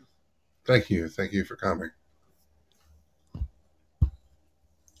 Thank you for coming.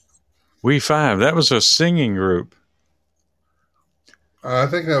 We Five. That was a singing group. I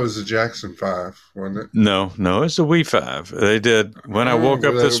think that was the Jackson Five, wasn't it? No, it's the We Five. They did. When I woke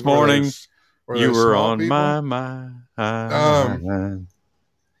up this morning, were you they were small on people? my mind. Um.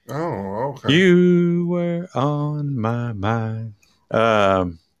 Oh, okay. You were on my mind.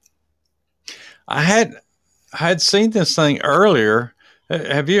 Um, I had seen this thing earlier.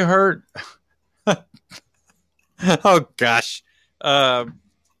 Have you heard? Oh gosh, uh,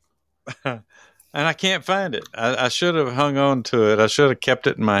 and I can't find it. I should have hung on to it. I should have kept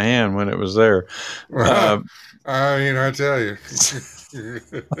it in my hand when it was there. Uh, I mean, I tell you.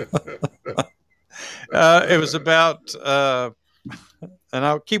 it was about, and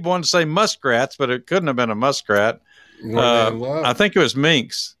I keep wanting to say muskrats, but it couldn't have been a muskrat. Were they in love? I think it was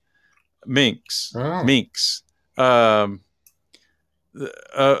minks. Oh. Minks. Of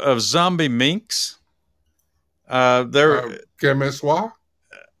zombie minks. There. Kemiswa?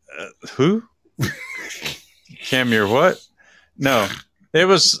 Who? Camure what? No. It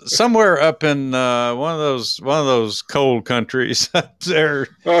was somewhere up in one of those cold countries up there.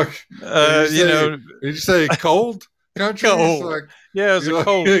 Oh, Did you say cold countries? Cold. Like, Yeah, it's a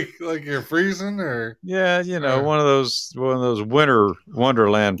cold. Like you're freezing, or Yeah, one of those winter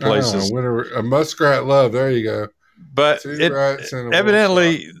wonderland places. Winter, a muskrat love. There you go. But Two it rats and a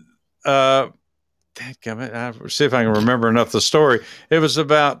evidently. I'll see if I can remember enough of the story. It was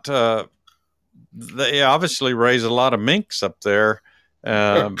about they obviously raise a lot of minks up there,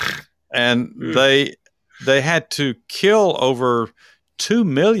 and they had to kill over 2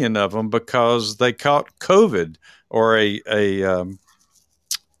 million of them because they caught COVID or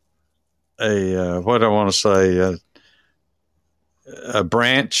what I want to say a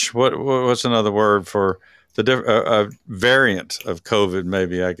branch. What's another word for a variant of COVID?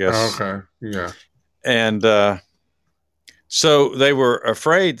 Maybe I guess. Okay. Yeah. And so they were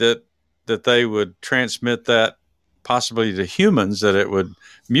afraid that they would transmit that possibly to humans, that it would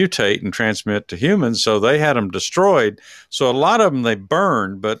mutate and transmit to humans. So they had them destroyed. So a lot of them they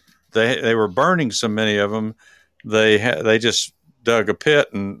burned, but they were burning so many of them, they just dug a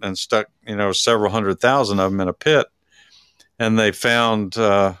pit and stuck several 100,000 of them in a pit. And they found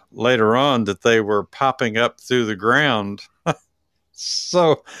later on that they were popping up through the ground.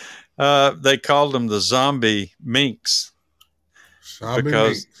 So they called them the zombie minks.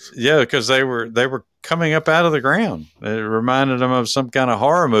 Because they were coming up out of the ground. It reminded them of some kind of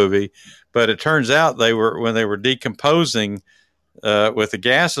horror movie, but it turns out when they were decomposing with the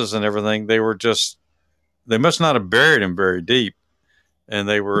gases and everything, they they must not have buried them very deep, and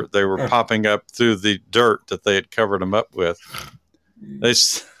they were popping up through the dirt that they had covered them up with. They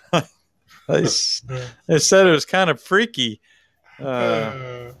they said it was kind of freaky.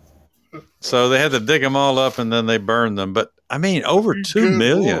 So they had to dig them all up and then they burned them. But I mean, over 2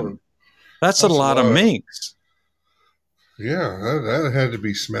 million. Lord. That's a lot of minks. Yeah, that had to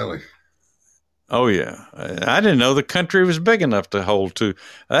be smelly. Oh, yeah. I didn't know the country was big enough to hold two.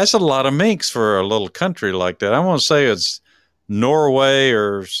 That's a lot of minks for a little country like that. I want to say it's Norway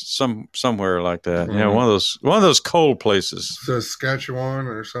or somewhere like that. Mm-hmm. You know, one of those cold places. Saskatchewan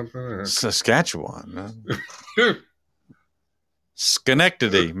or something. Or? Saskatchewan.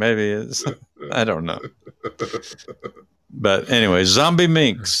 Schenectady, maybe it's. I don't know. But anyway, zombie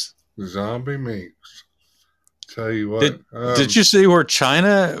minks. Zombie minks. Tell you what. Did you see where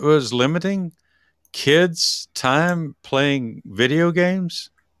China was limiting kids' time playing video games?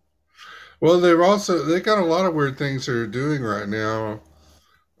 Well, they got a lot of weird things they're doing right now.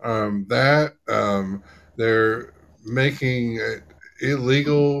 They're making it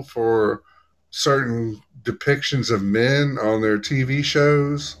illegal for certain depictions of men on their TV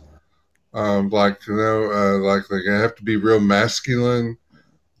shows. Like they have to be real masculine.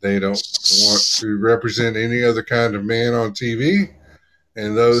 They don't want to represent any other kind of man on TV.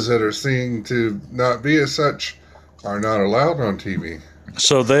 And those that are seen to not be as such are not allowed on TV.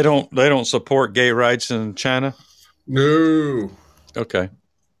 So they don't support gay rights in China? No. Okay.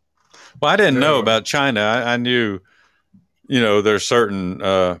 Well, I didn't know about China. I knew, there's certain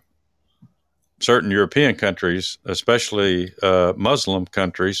European countries, especially Muslim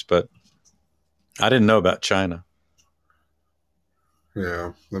countries, but I didn't know about China.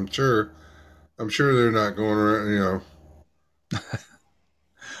 Yeah, I'm sure they're not going around,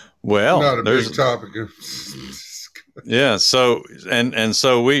 Well, not a big topic. Yeah. So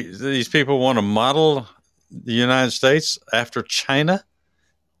these people want to model the United States after China.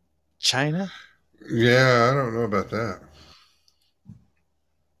 China? Yeah, I don't know about that.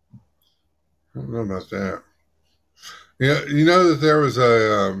 Yeah, you know that there was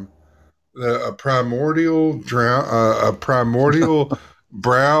a primordial brown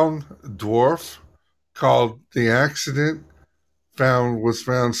dwarf called the Accident was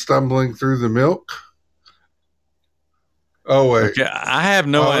found stumbling through the milk. Oh wait, okay, I have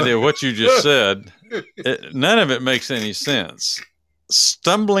no idea what you just said. None of it makes any sense.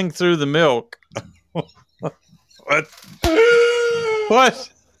 Stumbling through the milk. What? What?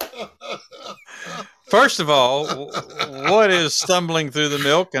 First of all, what is stumbling through the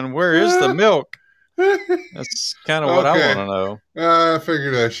milk, and where is the milk? That's kind of what I want to know. I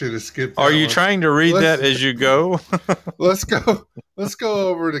figured I should have skipped that. Are you trying to read that as you go? Let's go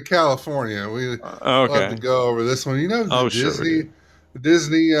over to California. We love to go over this one. You know, Disney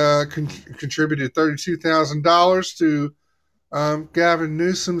contributed $32,000 to Gavin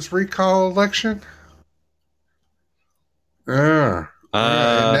Newsom's recall election. Yeah.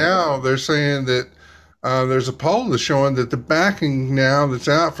 And now they're saying that there's a poll that's showing that the backing now that's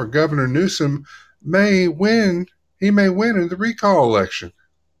out for Governor Newsom may win. He may win in the recall election.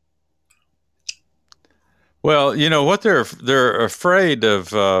 Well, you know what they're afraid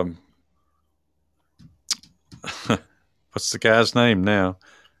of. What's the guy's name now?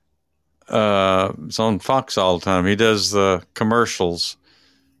 It's on Fox all the time. He does the commercials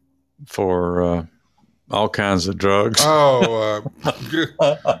for all kinds of drugs. Oh,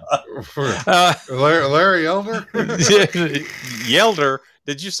 Larry Elder? Yelder.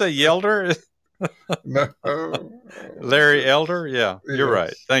 Did you say Yelder? No. Larry Elder? Yeah, you're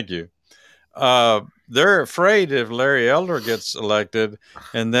right. Thank you. They're afraid if Larry Elder gets elected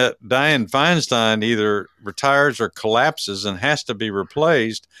and that Dianne Feinstein either retires or collapses and has to be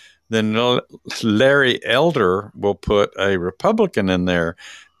replaced, then Larry Elder will put a Republican in there.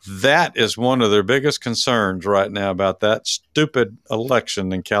 That is one of their biggest concerns right now about that stupid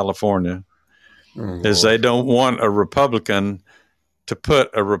election in California, is they don't want a Republican to put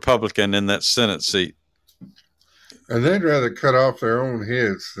a Republican in that Senate seat. And they'd rather cut off their own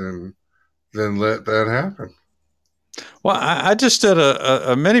heads than let that happen. Well, I just did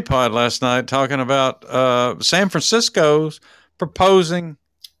a mini pod last night talking about San Francisco's proposing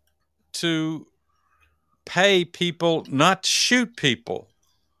to pay people not to shoot people.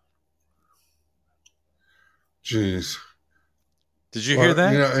 Jeez. Did you hear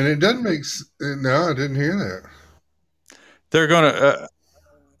that? And it doesn't make no, I didn't hear that. They're going to,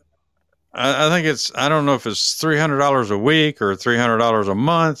 I think I don't know if it's $300 a week or $300 a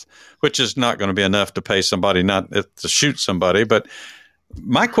month, which is not going to be enough to pay somebody not to shoot somebody. But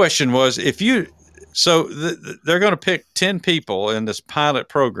my question was, if you So they're going to pick 10 people in this pilot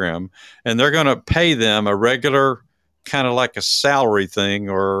program, and they're going to pay them a regular, kind of like a salary thing,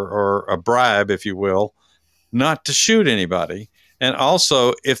 or a bribe, if you will, not to shoot anybody. And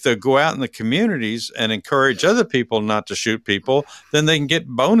also, if they go out in the communities and encourage other people not to shoot people, then they can get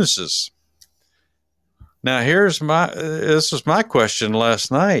bonuses. Now, this was my question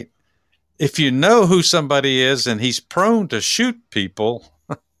last night. If you know who somebody is and he's prone to shoot people,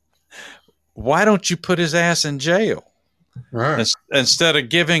 why don't you put his ass in jail Right. instead of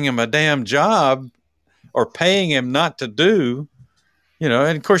giving him a damn job or paying him not to do?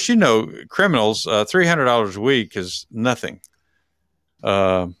 And of course, criminals, $300 a week is nothing.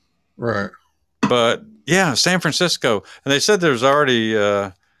 Right. But yeah, San Francisco, and they said there's already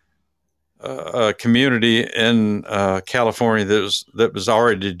a community in California that was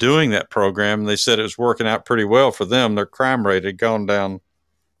already doing that program. They said it was working out pretty well for them. Their crime rate had gone down.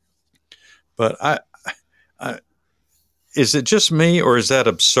 But is it just me, or is that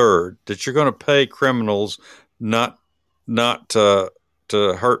absurd that you're going to pay criminals not to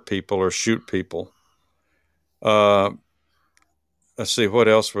hurt people or shoot people? Let's see, what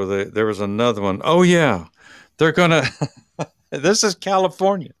else were they? There was another one. Oh yeah, they're gonna. This is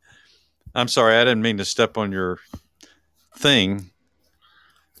California. I'm sorry, I didn't mean to step on your thing.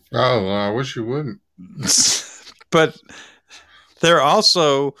 Oh, I wish you wouldn't. But they're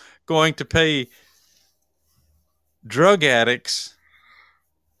also going to pay drug addicts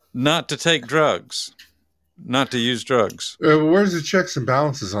not to take drugs, not to use drugs. Where's the checks and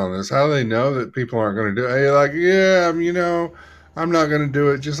balances on this? How do they know that people aren't going to do it? Hey, like, yeah, I'm not going to do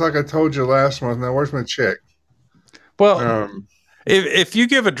it. Just like I told you last month. Now, where's my check? Well, Um, if you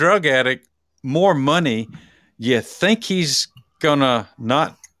give a drug addict more money, you think he's gonna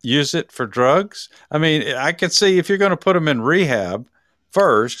not use it for drugs? I mean, I could see if you're going to put him in rehab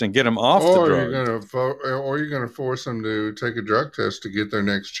first and get him off the drugs. You're gonna force them to take a drug test to get their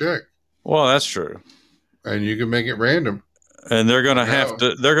next check, Well, that's true. and you can make it random. And they're going to have No.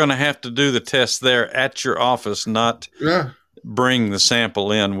 to do the test there at your office, not Yeah, bring the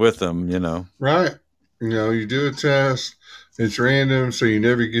sample in with them. right. You do a test. It's random, so you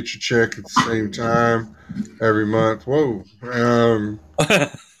never get your check at the same time every month. Whoa.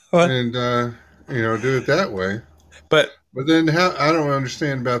 What? And do it that way. But But then how? I don't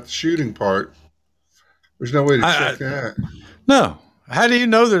understand about the shooting part. There's no way to check that. No. How do you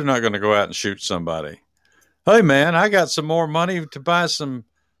know they're not going to go out and shoot somebody? Hey, man, I got some more money to buy some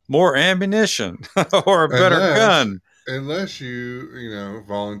more ammunition or a better gun. Unless you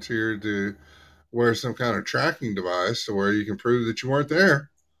volunteer to wear some kind of tracking device to where you can prove that you weren't there.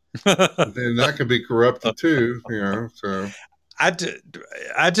 But then that could be corrupted too, so.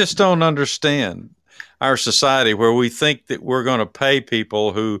 I just don't understand our society where we think that we're going to pay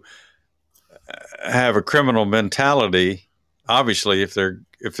people who have a criminal mentality. Obviously, if they're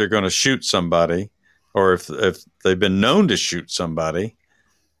going to shoot somebody, or if they've been known to shoot somebody,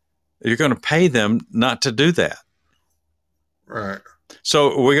 you're going to pay them not to do that. Right.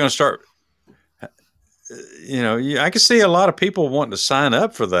 So we're going to start. I can see a lot of people wanting to sign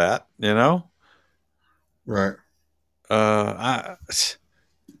up for that. Right. I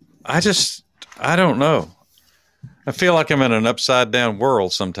don't know. I feel like I'm in an upside down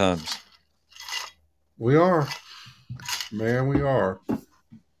world sometimes. We are, man. We are.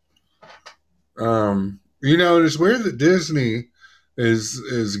 It's weird that Disney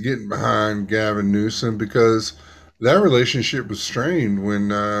is getting behind Gavin Newsom, because that relationship was strained when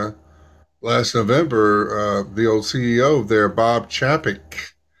last November the old CEO there, Bob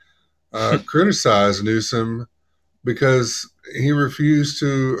Chapek, criticized Newsom because he refused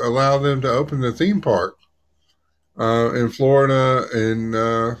to allow them to open the theme park in Florida, and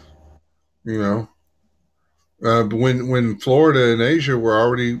when Florida and Asia were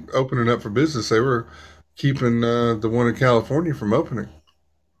already opening up for business, they were keeping the one in California from opening.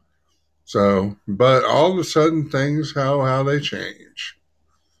 So, but all of a sudden, things how they change.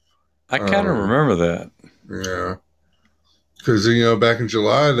 I kind of remember that. Yeah, because back in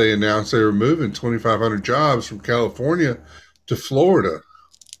July they announced they were moving 2,500 jobs from California to Florida,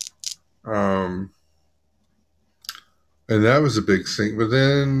 and that was a big thing. But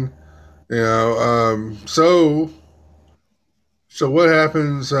then, so what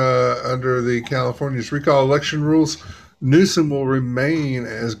happens under the California's recall election rules? Newsom will remain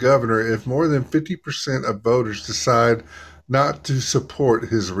as governor if more than 50% of voters decide not to support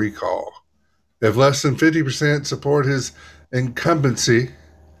his recall. If less than 50% support his incumbency,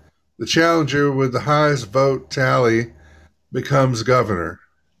 the challenger with the highest vote tally becomes governor,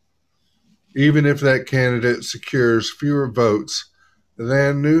 even if that candidate secures fewer votes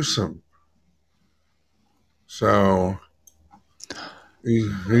than Newsom. So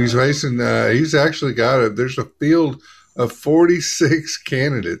he's facing. He's actually got it. There's a field of 46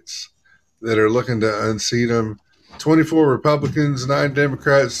 candidates that are looking to unseat him. 24 Republicans, 9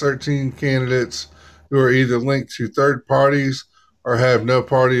 Democrats, 13 candidates who are either linked to third parties or have no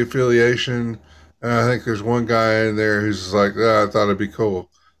party affiliation. And I think there's one guy in there who's just like, I thought it'd be cool.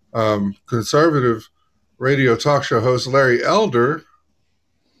 Conservative radio talk show host Larry Elder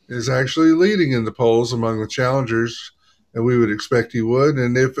is actually leading in the polls among the challengers, and we would expect he would.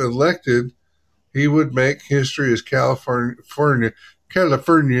 And if elected, he would make history as California's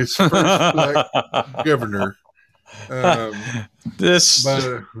first black governor. This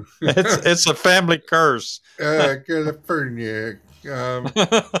But it's a family curse. California.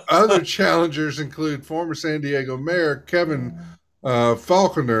 Other challengers include former San Diego Mayor Kevin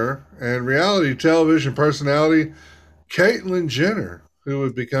Faulconer and reality television personality Caitlyn Jenner, who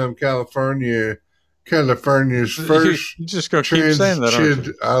would become California's first You just gonna keep saying that, aren't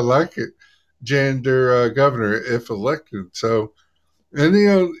you? I like it, gender governor if elected. So, and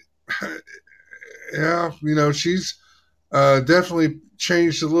yeah, she's definitely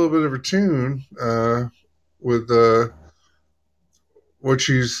changed a little bit of her tune with what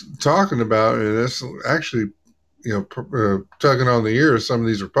she's talking about, and it's actually tugging on the ear of some of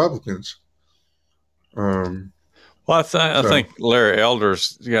these Republicans. Well, I think Larry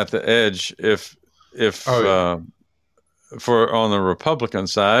Elder's got the edge if for on the Republican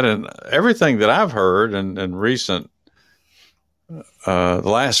side, and everything that I've heard in recent the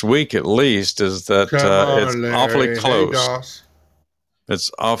last week at least is that it's awfully close. Hey, Doss. It's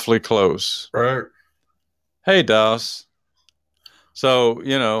awfully close. Right. Hey, Doss. So,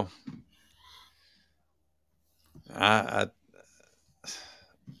 I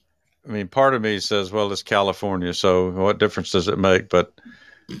mean, part of me says, well, it's California, so what difference does it make? But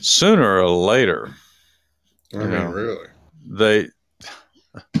sooner or later, really,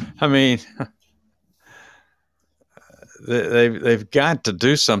 they've got to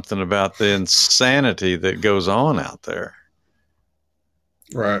do something about the insanity that goes on out there.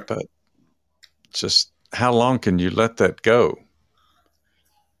 Right. But just how long can you let that go?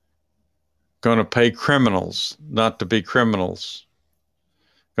 Going to pay criminals not to be criminals.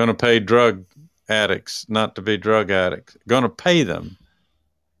 Going to pay drug addicts not to be drug addicts. Going to pay them.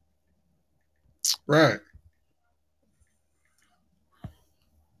 Right.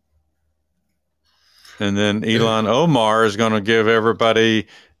 And then Ilhan Omar is going to give everybody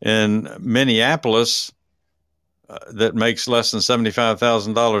in Minneapolis that makes less than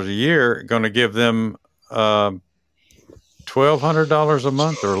 $75,000 a year, going to give them $1,200 a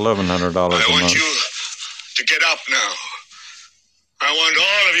month or $1,100 a month. I want you to get up now. I want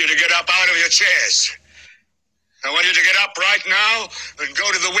all of you to get up out of your chairs. I want you to get up right now and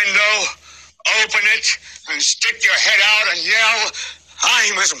go to the window, open it, and stick your head out and yell,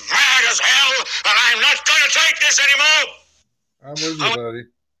 I'm as mad as hell, and I'm not going to take this anymore. I'm with you, buddy.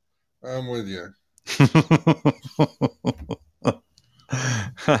 I'm with you.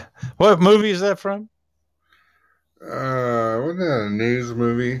 What movie is that from? Wasn't that a news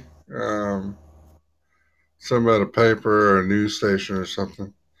movie? Something about a paper or a news station or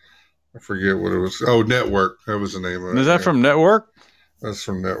something. I forget what it was. Oh, Network. That was the name of it. Is that from Network? That's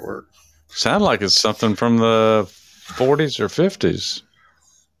from Network. Sound like it's something from the 40s or 50s.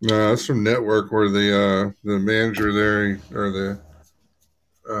 No, that's from Network, where the manager there or the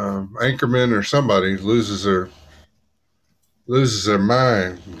anchorman or somebody loses their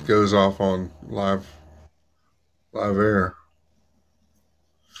mind, goes off on live air.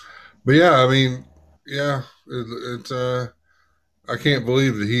 But yeah, I mean, yeah, it's I can't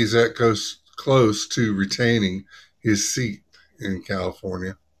believe that he's that close to retaining his seat in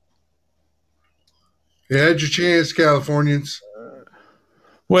California. You had your chance, Californians.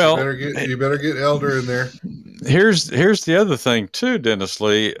 Well, you better get Elder in there. Here's the other thing too, Dennis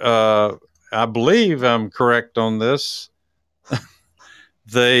Lee. I believe I'm correct on this.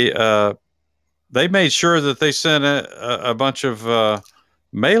 They made sure that they sent a bunch of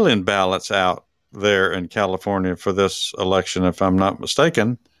mail-in ballots out there in California for this election, if I'm not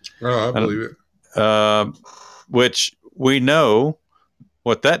mistaken. Oh, I believe it. Which we know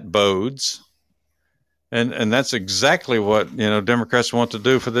what that bodes. And that's exactly what Democrats want to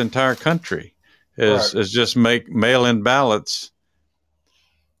do for the entire country is just make mail-in ballots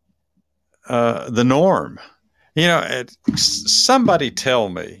the norm. Somebody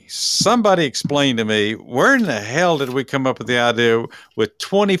explain to me, where in the hell did we come up with the idea with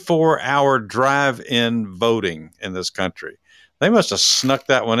 24-hour drive-in voting in this country? They must have snuck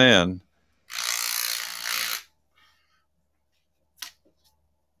that one in.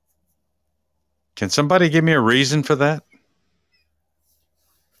 Can somebody give me a reason for that?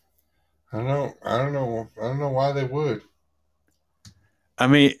 I don't know why they would. I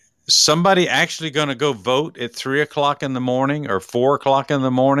mean, somebody actually going to go vote at 3 o'clock in the morning or 4 o'clock in the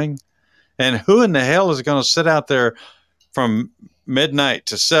morning? And who in the hell is going to sit out there from midnight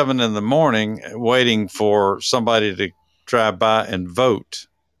to 7 in the morning waiting for somebody to drive by and vote?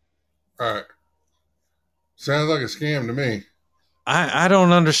 Right. Sounds like a scam to me. I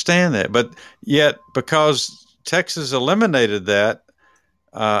don't understand that. But yet, because Texas eliminated that,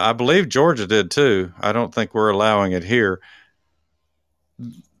 I believe Georgia did too. I don't think we're allowing it here.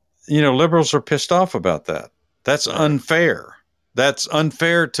 Liberals are pissed off about that. That's unfair. That's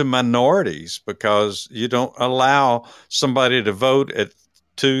unfair to minorities because you don't allow somebody to vote at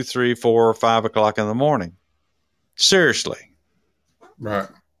 2, 3, 4, or 5 o'clock in the morning. Seriously. Right.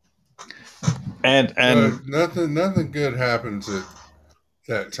 And nothing good happens at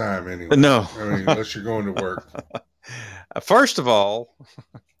that time anyway. No. I mean, unless you're going to work. First of all,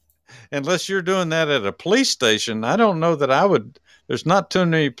 unless you're doing that at a police station, I don't know that I would. There's not too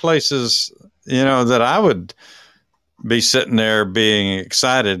many places, that I would be sitting there being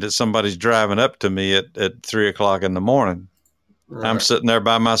excited that somebody's driving up to me at 3 o'clock in the morning. Right. I'm sitting there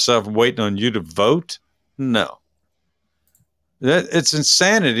by myself waiting on you to vote. No, it's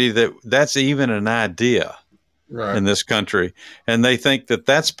insanity that's even an idea in this country. And they think that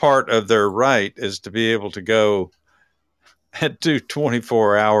that's part of their right is to be able to go and do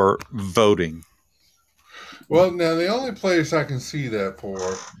 24-hour voting. Well, now the only place I can see that for,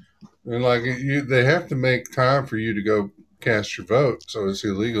 and like they have to make time for you to go cast your vote, so it's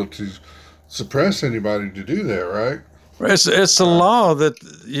illegal to suppress anybody to do that, right? It's a law that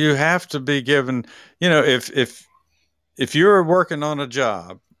you have to be given. If you're working on a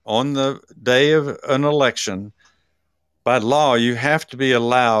job on the day of an election, by law you have to be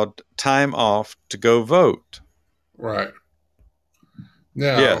allowed time off to go vote. Right.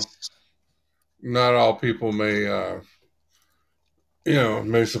 Now, yes. Not all people may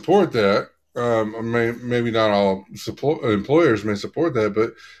support that. Maybe not all employers may support that,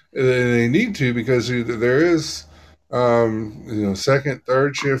 but they need to because there is, second,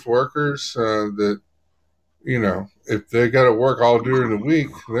 third shift workers that, if they got to work all during the week,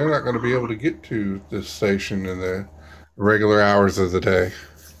 they're not going to be able to get to the station in the regular hours of the day.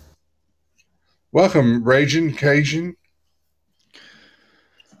 Welcome, Raging Cajun.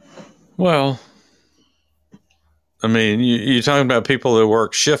 Well, I mean, you're talking about people that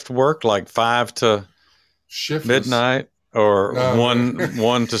work shift work, like 5 to Shiftless. Midnight, or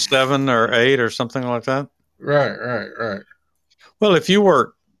 1 to 7 or 8 or something like that. Right. Well, if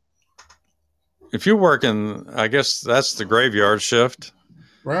you're working, I guess that's the graveyard shift.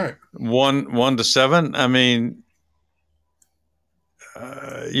 Right. 1 to 7. I mean,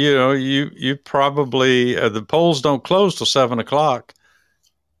 you probably the polls don't close till 7 o'clock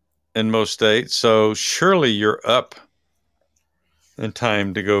in most states, so surely you're up in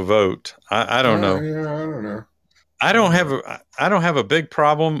time to go vote. I don't know. Yeah, I don't know. I don't have a big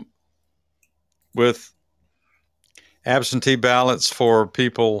problem with absentee ballots for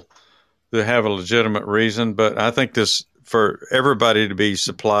people that have a legitimate reason, but I think this for everybody to be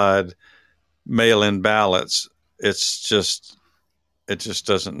supplied mail-in ballots, it just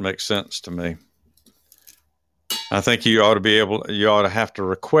doesn't make sense to me. I think you ought to have to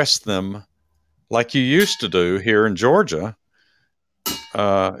request them like you used to do here in Georgia.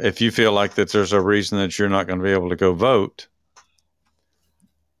 If you feel like that there's a reason that you're not going to be able to go vote.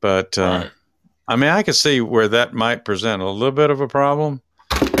 But, right. I mean, I can see where that might present a little bit of a problem.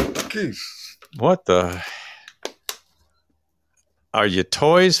 Jeez. What the? Are your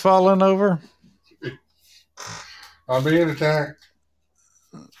toys falling over? I'm being attacked.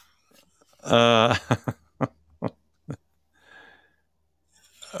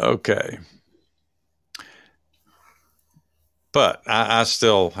 Okay. But I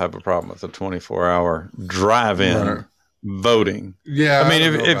still have a problem with the 24-hour drive-in voting. Yeah. I mean,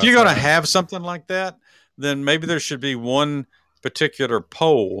 if you're going to have something like that, then maybe there should be one particular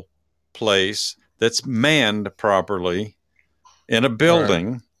poll place that's manned properly in a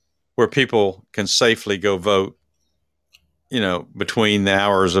building where people can safely go vote, between the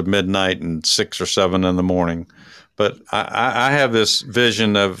hours of midnight and 6 or 7 in the morning. But I have this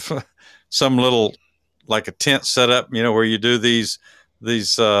vision of some little, like a tent set up, where you do these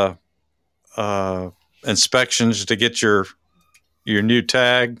inspections to get your new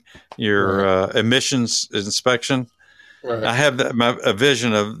tag, your emissions inspection. Right. I have a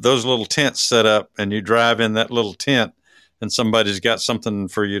vision of those little tents set up, and you drive in that little tent, and somebody's got something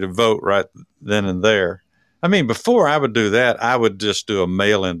for you to vote right then and there. I mean, before I would do that, I would just do a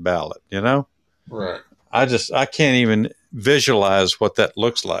mail-in ballot, Right. I can't even visualize what that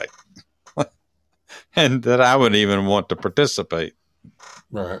looks like, and that I would even want to participate.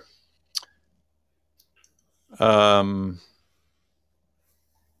 Right. Um,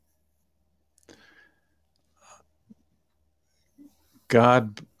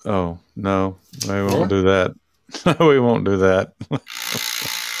 God, oh no, we won't What? do that. We won't do that.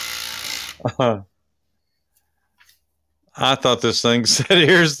 I thought this thing said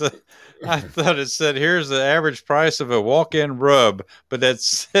I thought it said here's the average price of a walk-in rub, but it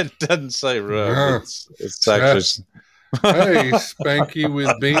doesn't say rub. It's actually. Hey, Spanky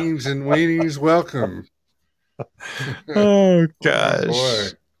with beans and weenies, welcome. Oh Oh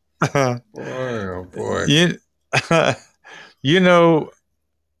gosh. boy, oh boy. You, you know,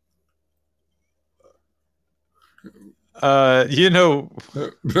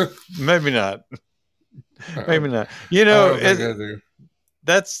 maybe not. Maybe not. I don't think I do.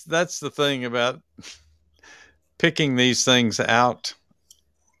 That's the thing about picking these things out.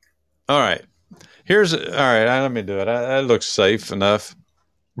 All right. All right. Let me do it. That looks safe enough.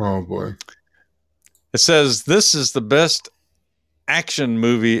 Oh boy. It says this is the best action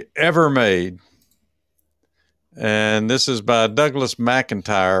movie ever made. And this is by Douglas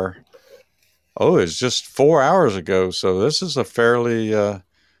McIntyre. Oh, it's just 4 hours ago. So this is a fairly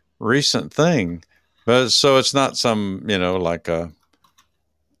recent thing. But so it's not some, like a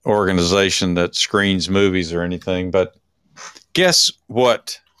organization that screens movies or anything. But guess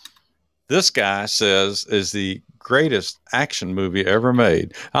what? This guy says is the greatest action movie ever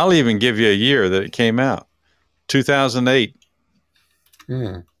made. I'll even give you a year that it came out. 2008.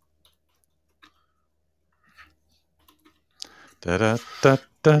 Hmm. Da da da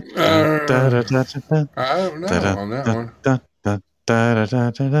da da da da da. I don't know on that one. Da, da, da,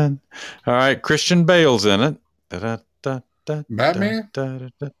 da, da, da. All right, Christian Bale's in it. Da, da, da, da, Batman? Da, da,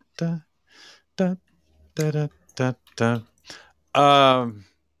 da, da, da, da, da, da, da.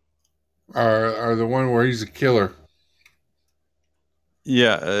 Or the one where he's a killer?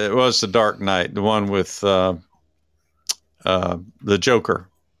 Yeah, it was The Dark Knight, the one with the Joker.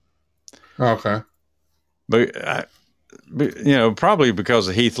 Okay. But probably because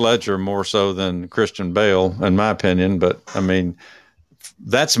of Heath Ledger more so than Christian Bale, in my opinion. But I mean,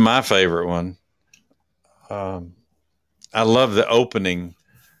 that's my favorite one. I love the opening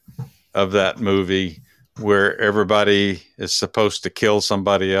of that movie where everybody is supposed to kill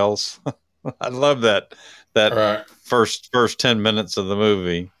somebody else. I love that Right. first 10 minutes of the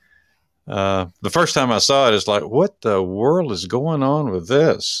movie. The first time I saw it, it's like, what the world is going on with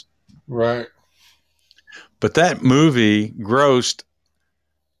this? Right. But that movie grossed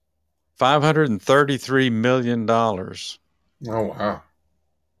 $533 million. Oh wow.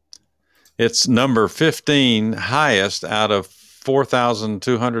 It's number 15 highest out of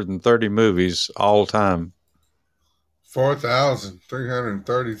 4,230 movies all time.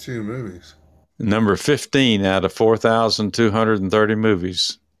 4,332 movies. Number 15 out of 4,230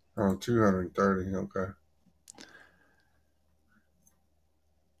 movies. Oh, 230. Okay.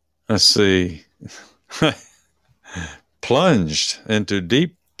 Let's see. Plunged into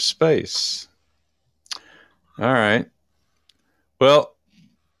deep space. All right. Well,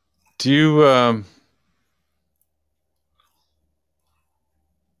 do you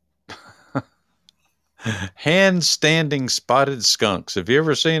hand-standing spotted skunks? Have you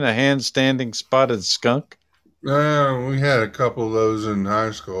ever seen a hand-standing spotted skunk? We had a couple of those in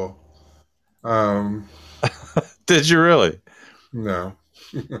high school. Did you really? No.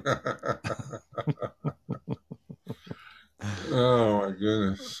 Oh my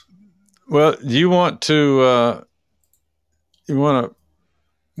goodness. Well, you want to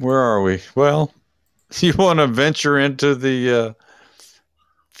where are we? Well, you want to venture into the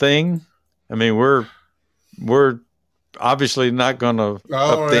thing? I mean, we're obviously not going to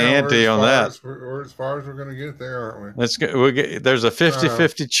up the ante on that. We're as far as we're going to get there, aren't we? Let's get. There's a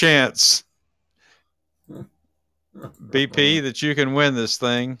 50-50 chance, BP, that you can win this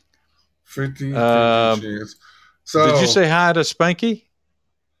thing. 50 chance. So, did you say hi to Spanky?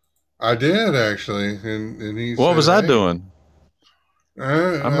 I did actually, and he. What said, was I doing?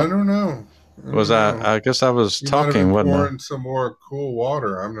 I don't know. I guess I was talking. Might have been pouring some more cool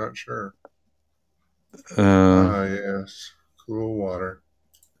water. I'm not sure. Yes, cool water.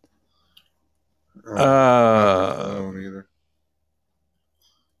 Oh, not the phone either.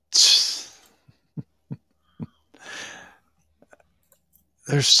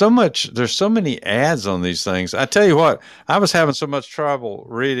 There's so many ads on these things. I tell you what, I was having so much trouble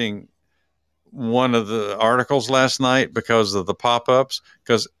reading one of the articles last night because of the pop-ups,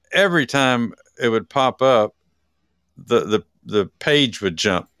 because every time it would pop up, the the page would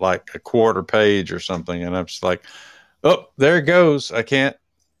jump like a quarter page or something, and I'm just like, oh, there it goes. I can't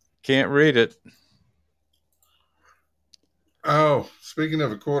read it. Oh, speaking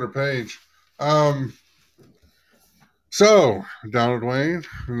of a quarter page, so Donald Wayne,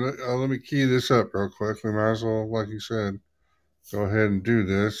 let me key this up real quick. We might as well, like you said, go ahead and do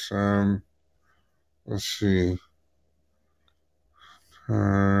this. Let's see.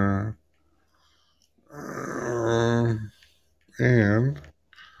 And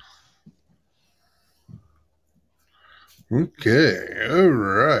okay, all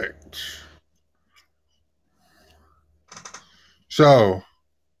right. So,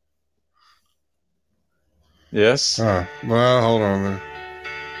 Yes. well, hold on. Of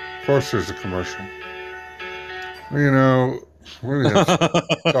course, there's a commercial. You know, we have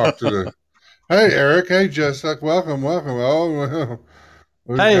to talk to the. Hey, Eric. Hey, Jessica. Welcome. Oh,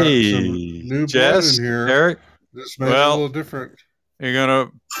 we've got some Hey, new blood in Jess, here. Eric. This makes it a Well, little different. you're gonna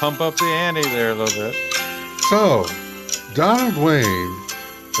pump up the ante there a little bit. So, Donald Wayne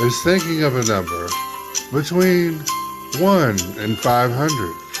is thinking of a number between 1 and 500.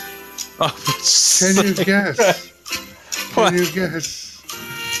 Oh, Can you guess? Can you guess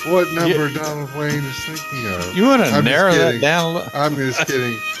what number Donald Wayne is thinking of? You want to narrow that down a little? I'm just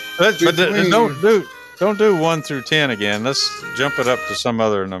kidding. But don't do 1 through 10 again. Let's jump it up to some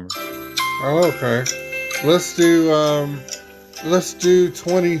other number. Oh, okay. Let's do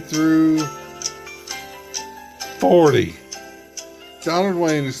 20 through 40. Donald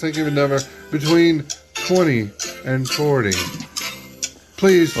Wayne is thinking of a number between 20 and 40.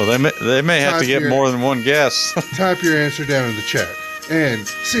 Please. Well, they may have to get more than one guess. Type your answer down in the chat and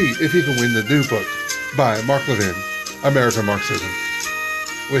see if you can win the new book by Mark Levin, American Marxism.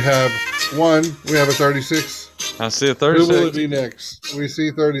 We have a 36. I see a 36. Who will it be next? We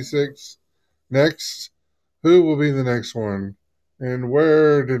see 36. Next. Who will be the next one? And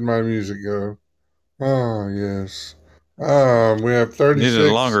where did my music go? Oh, yes. We have 36. Need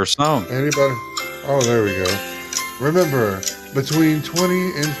a longer song. Anybody? Oh, there we go. Remember, between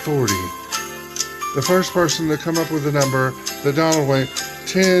 20 and 40. The first person to come up with a number, the Donald Wayne,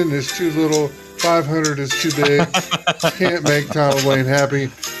 10 is too little, 500 is too big. Can't make Donald Wayne happy.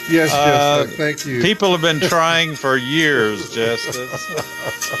 Yes, Jessica, thank you. People have been trying for years, Jessica.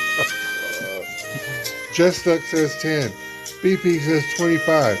 Jessica says 10. BP says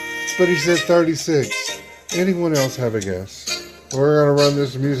 25, but he said 36. Anyone else have a guess? We're going to run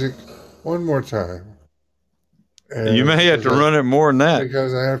this music one more time. And you may have to run it more than that.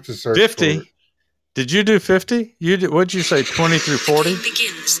 Because I have to search 50. for it. Did you do 50? What'd you say, 20 through 40?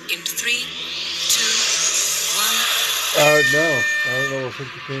 Begins in 3, 2, 1. No. I don't know where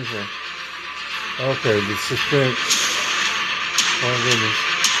 50 came from. Okay, the suspense. Oh, goodness.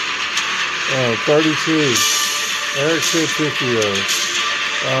 32. Eric said 50, though.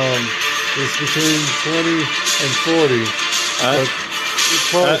 It's between 20 and 40. But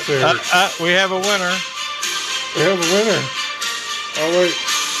close, Eric. We have a winner. We have a winner. Oh, wait.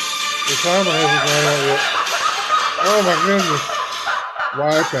 The timer hasn't gone out yet. Oh, my goodness.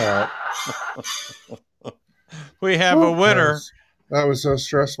 Wipeout. We have a winner. That was so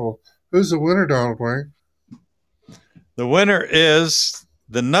stressful. Who's the winner, Donald Wayne? The winner is,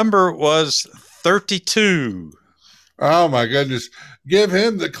 the number was 32. Oh, my goodness. Give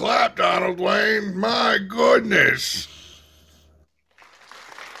him the clap, Donald Wayne. My goodness.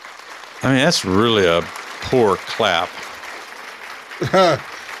 I mean, that's really a poor clap.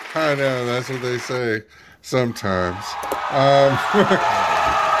 I know. That's what they say sometimes. All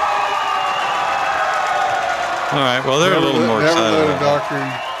right. Well, they're a little more excited. Never let a doctor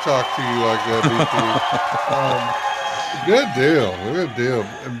talk to you like that, BP. Good deal. Good deal.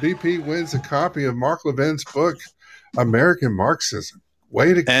 And BP wins a copy of Mark Levin's book, American Marxism.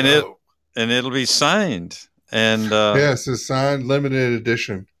 Way to go. And it'll be signed. And yes, it's signed, limited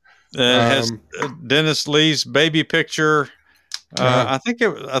edition. It has Dennis Lee's baby picture. I think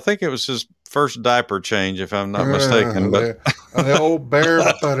it was his first diaper change, if I'm not mistaken. But the old bare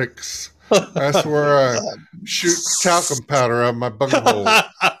buttocks. That's where I shoot talcum powder out of my bunghole.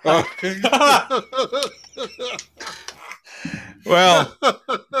 Well,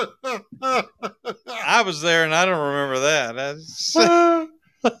 I was there, and I don't remember that.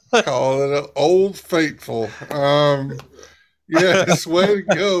 Call it an old faithful. Yes, way to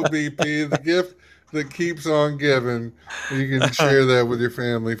go, BP. The gift that keeps on giving. You can share that with your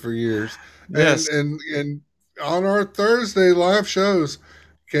family for years. Yes. And on our Thursday live shows,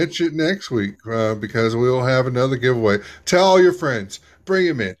 catch it next week because we'll have another giveaway. Tell all your friends. Bring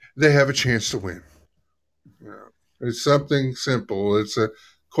them in. They have a chance to win. It's something simple. It's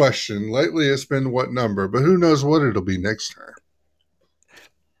question. Lately, it's been what number, but who knows what it'll be next time.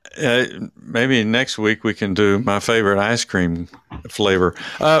 Maybe next week we can do my favorite ice cream flavor.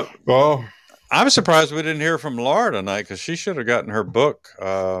 Well, I'm surprised we didn't hear from Laura tonight because she should have gotten her book.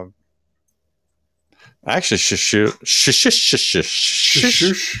 Actually, she should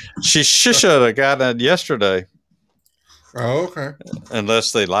have gotten it yesterday. Oh, okay.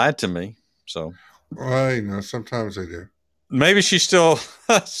 Unless they lied to me. So, well, you know, sometimes they do. Maybe she's still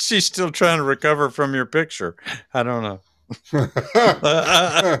trying to recover from your picture. I don't know.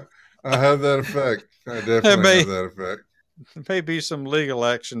 I have that effect. I definitely have that effect. There may be some legal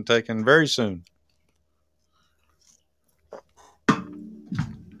action taken very soon.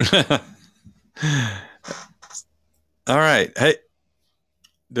 All right. Hey,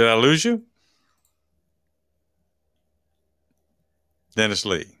 did I lose you? Dennis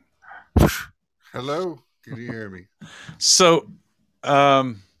Lee. Hello. Can you hear me? So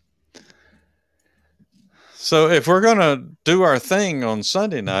if we're going to do our thing on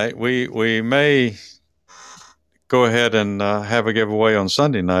Sunday night, we may go ahead and have a giveaway on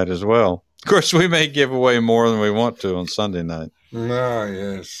Sunday night as well. Of course, we may give away more than we want to on Sunday night. Ah,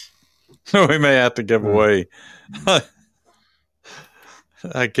 yes. We may have to give away.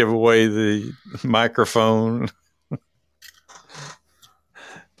 I give away the microphone.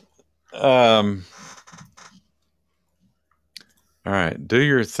 All right, do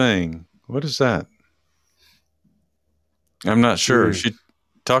your thing. What is that? I'm not sure. Is she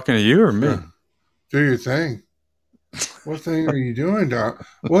talking to you or me? Do your thing. What thing are you doing,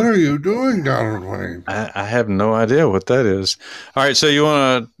 What are you doing, Donald Wayne? I have no idea what that is. All right, so you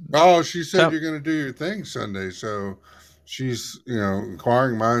want to... Oh, she said you're going to do your thing Sunday, so she's,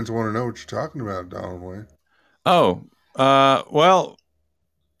 inquiring minds want to know what you're talking about, Donald Wayne. Oh, well,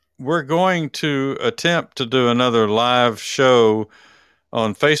 we're going to attempt to do another live show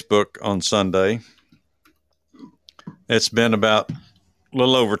on Facebook on Sunday. It's been about a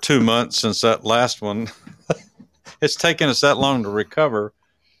little over 2 months since that last one. It's taken us that long to recover.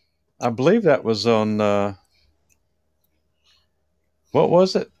 I believe that was on, what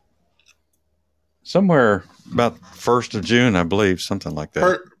was it? Somewhere about 1st of June, I believe, something like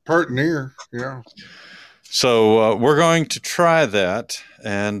that. Part near, yeah. So we're going to try that,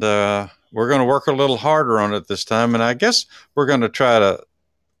 and we're going to work a little harder on it this time. And I guess we're going to try to,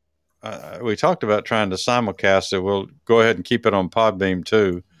 we talked about trying to simulcast it. We'll go ahead and keep it on Podbeam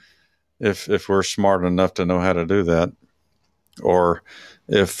too, if we're smart enough to know how to do that, or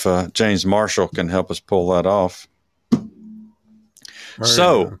if James Marshall can help us pull that off.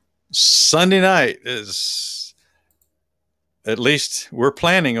 So Sunday night is, at least we're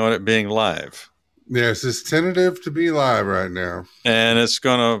planning on it being live. Yes, it's tentative to be live right now. And it's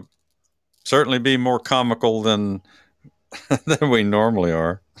going to certainly be more comical than we normally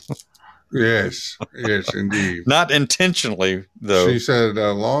are. Yes, indeed. Not intentionally, though. She said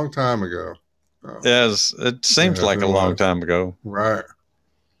a long time ago. Yes, it seems like a long time ago. Right.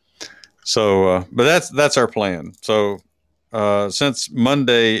 So, but that's our plan. So, since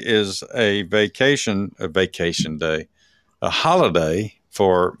Monday is a vacation day, a holiday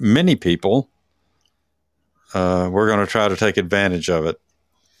for many people, we're going to try to take advantage of it.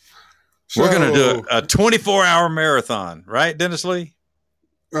 So, we're going to do a 24-hour marathon, right, Dennis Lee?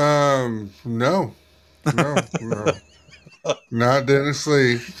 No. Not Dennis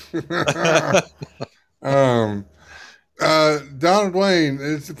Lee. Donald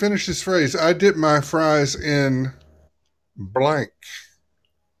Wayne, finish this phrase. I dip my fries in blank.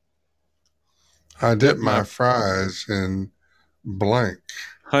 I dip my fries in blank.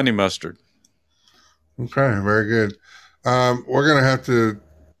 Honey mustard. Okay, very good. We're going to have to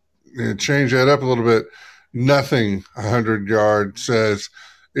change that up a little bit. Nothing 100 Yard says,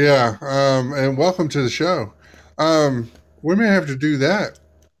 yeah, and welcome to the show. We may have to do that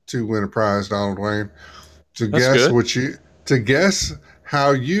to win a prize, Donald Wayne. To guess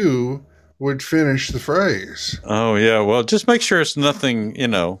how you would finish the phrase. Oh yeah, well, just make sure it's nothing,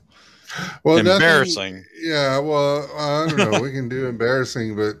 embarrassing. Nothing, yeah, well, I don't know. We can do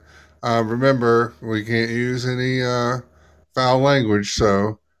embarrassing, but remember, we can't use any foul language.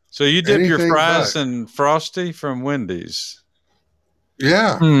 So you dip your fries in Frosty from Wendy's.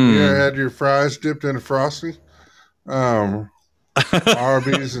 Yeah, you had your fries dipped in a Frosty. Arby's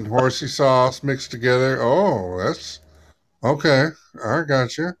and horsey sauce mixed together. Oh, that's okay. I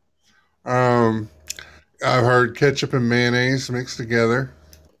got you. I've heard ketchup and mayonnaise mixed together.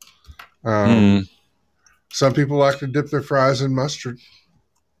 Some people like to dip their fries in mustard.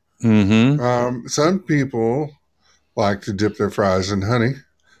 Mm-hmm. Some people like to dip their fries in honey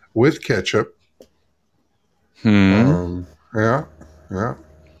with ketchup. Yeah.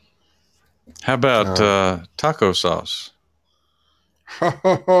 How about taco sauce?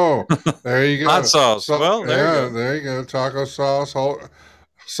 Oh, there you go. Hot sauce. Well, there you go. There you go. Taco sauce,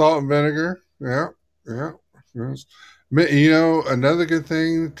 salt and vinegar. Yeah, yeah. Yes. You know, another good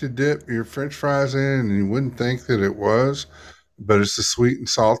thing to dip your French fries in, and you wouldn't think that it was, but it's the sweet and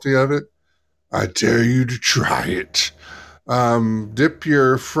salty of it. I dare you to try it. Dip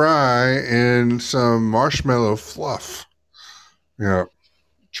your fry in some marshmallow fluff. Yeah,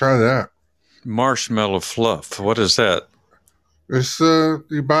 try that. Marshmallow fluff. What is that? It's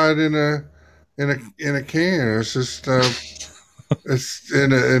you buy it in a can. It's just it's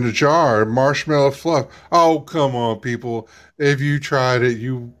in a jar. Marshmallow fluff. Oh, come on, people! If you tried it,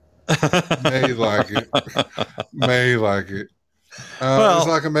 you may like it. May like it. It's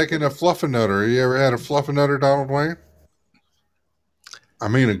like I'm making a fluffernutter. You ever had a fluffernutter, Donald Wayne? I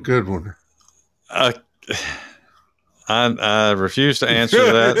mean, a good one. I refuse to answer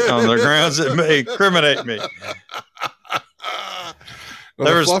that on the grounds it may incriminate me. Well,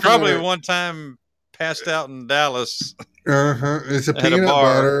 there was probably one time passed out in Dallas. It's a peanut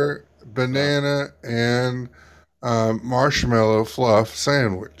butter, banana, and marshmallow fluff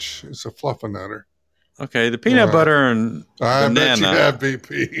sandwich. It's a fluffernutter. Okay, the peanut butter and banana. Bet you have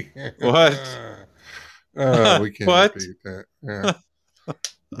BP. What? We can't repeat that. Yeah.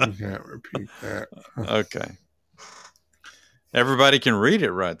 We can't repeat that. Okay. Everybody can read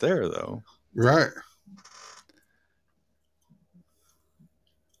it right there, though. Right.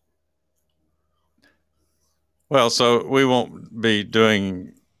 Well, so we won't be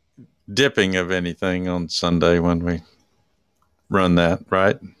doing dipping of anything on Sunday when we run that,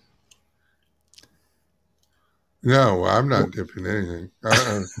 right? No, I'm not dipping anything.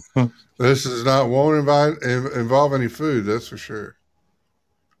 This is not won't involve any food. That's for sure.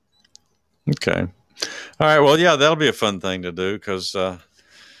 Okay. All right. Well, yeah, that'll be a fun thing to do because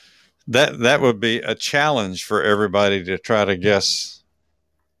that would be a challenge for everybody to try to guess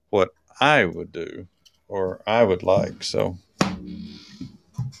what I would do or I would like. So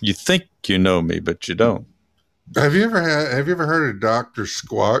you think you know me, but you don't. Have you ever heard of Dr.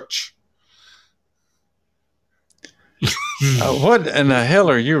 Squatch? What in the hell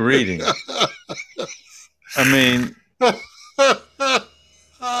are you reading? I mean,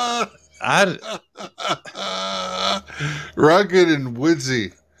 rugged and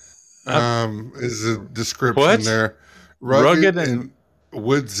woodsy is the description what? there. Rugged and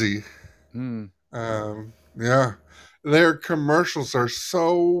woodsy. Yeah, their commercials are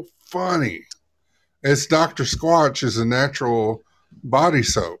so funny. It's Dr. Squatch is a natural body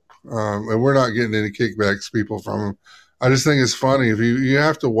soap, and we're not getting any kickbacks, people, from them. I just think it's funny. If you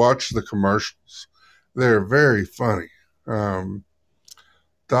have to watch the commercials, they're very funny.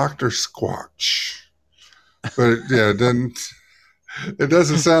 Dr. Squatch, but it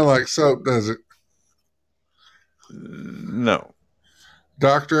doesn't sound like soap, does it? No.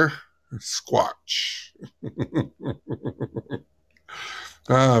 Dr. Squatch.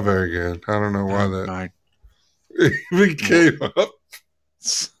 Very good. I don't know why that we came up.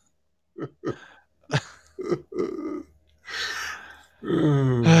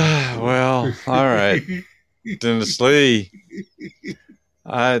 Well, all right. Dennis Lee,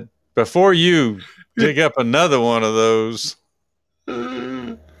 before you dig up another one of those.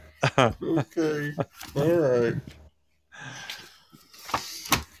 Okay. All right.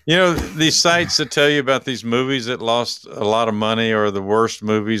 You know, these sites that tell you about these movies that lost a lot of money or the worst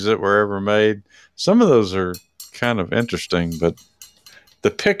movies that were ever made, some of those are kind of interesting, but the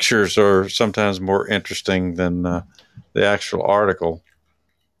pictures are sometimes more interesting than the actual article.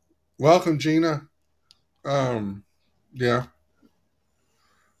 Welcome, Gina. Yeah,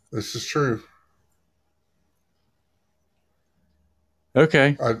 this is true.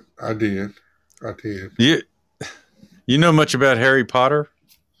 Okay. I did. You know much about Harry Potter?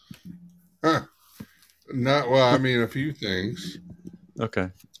 Huh. Not well. I mean, a few things. Okay.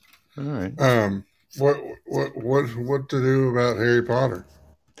 All right. What to do about Harry Potter?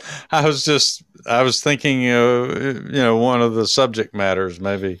 I was thinking, one of the subject matters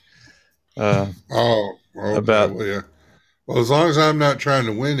maybe. Okay. About. Well, yeah. Well, as long as I'm not trying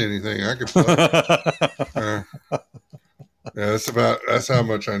to win anything, I can play. Yeah, that's how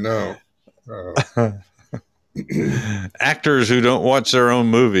much I know. Actors who don't watch their own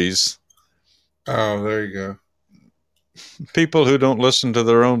movies. Oh, there you go. People who don't listen to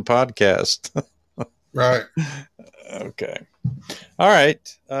their own podcast. Right. Okay. All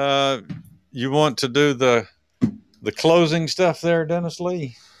right. You want to do the closing stuff there, Dennis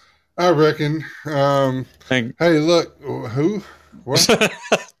Lee? I reckon. Hey, look, who? What?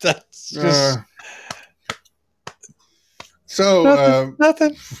 That's just so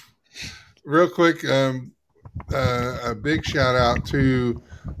nothing. real quick, a big shout out to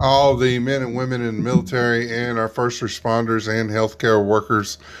all the men and women in the military and our first responders and healthcare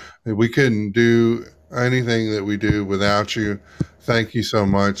workers. We couldn't do anything that we do without you. Thank you so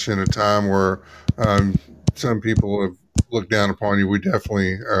much. In a time where some people have looked down upon you, we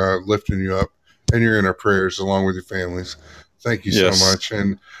definitely are lifting you up, and you're in our prayers along with your families. Thank you so much.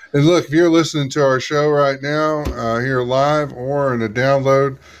 And look, if you're listening to our show right now, here live or in a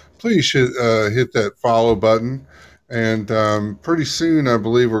download, please hit that follow button. And pretty soon, I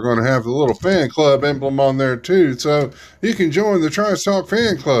believe we're going to have the little fan club emblem on there too. So you can join the Tri-Talk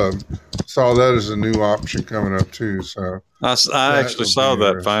fan club. Saw that as a new option coming up too. So I actually saw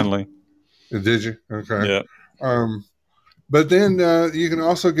that finally. Did you? Okay. Yeah. But then you can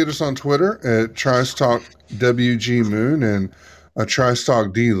also get us on Twitter at Tri-Talk WG Moon and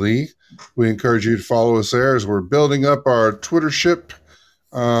Tri-Talk D Lee. We encourage you to follow us there as we're building up our Twitter ship.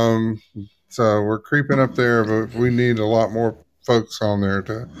 So we're creeping up there, but we need a lot more folks on there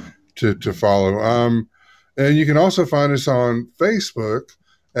to follow. And you can also find us on Facebook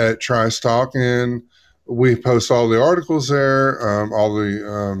at Tri-Talk, and we post all the articles there. All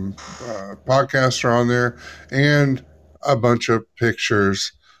the podcasts are on there, and a bunch of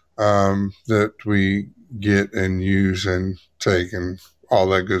pictures that we get and use and take and all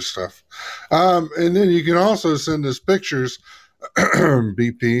that good stuff. And then you can also send us pictures,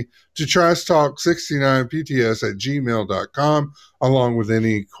 BP, to TriStalk69pts@gmail.com, along with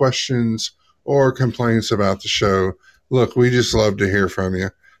any questions or complaints about the show. Look, we just love to hear from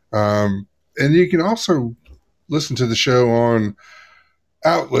you. And you can also listen to the show on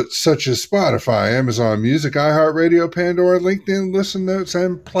outlets such as Spotify, Amazon Music, iHeartRadio, Pandora, LinkedIn, Listen Notes,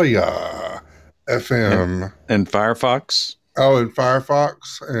 and Playa FM. And Firefox. Oh, and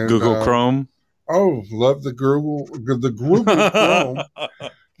Firefox. And Google Chrome. Oh, love the Google Chrome.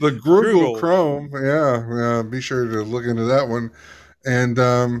 The Google Chrome. Yeah. Be sure to look into that one. And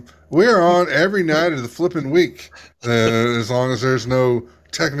we're on every night of the flipping week, as long as there's no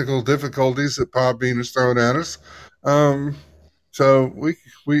technical difficulties that Podbean has thrown at us. So we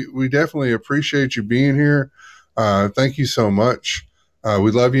definitely appreciate you being here. Thank you so much.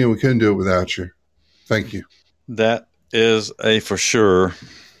 We love you, and we couldn't do it without you. Thank you. That is a for sure.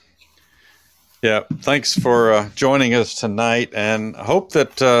 Yeah, thanks for joining us tonight, and I hope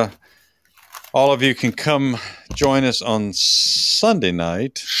that all of you can come join us on Sunday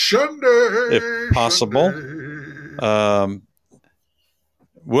night. Sunday! If possible. Sunday.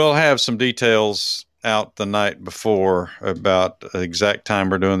 We'll have some details out the night before about the exact time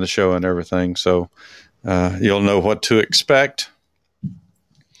we're doing the show and everything, so you'll know what to expect.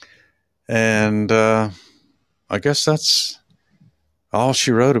 And I guess that's all she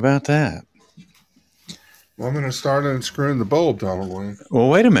wrote about that. Well, I'm going to start unscrewing the bulb, Donald Wayne. Well,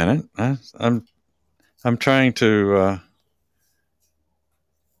 wait a minute. I'm trying to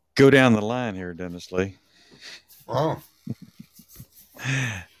go down the line here, Dennis Lee. Oh.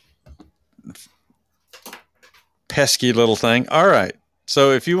 Pesky little thing. All right.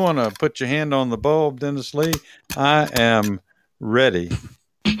 So if you want to put your hand on the bulb, Dennis Lee, I am ready.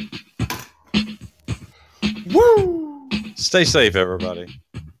 Woo! Stay safe, everybody.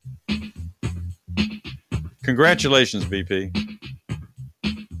 Congratulations, BP.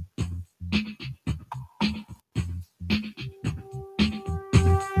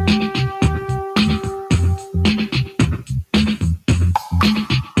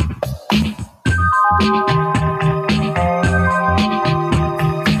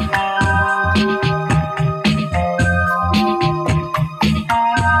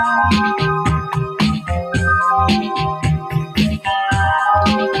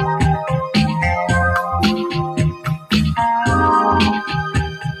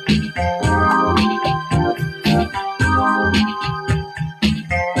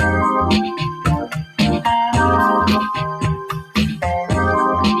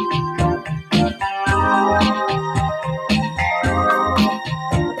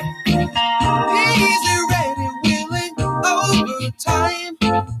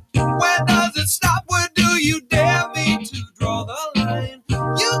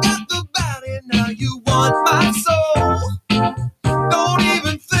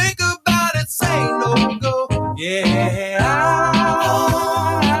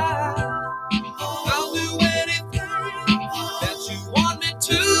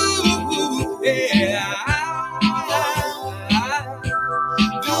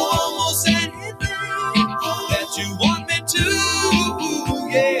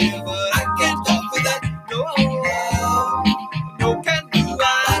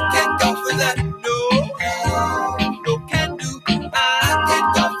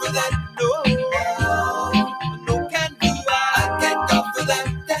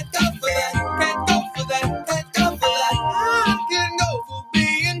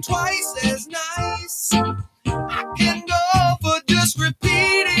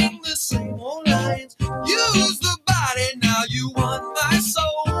 ain't the same.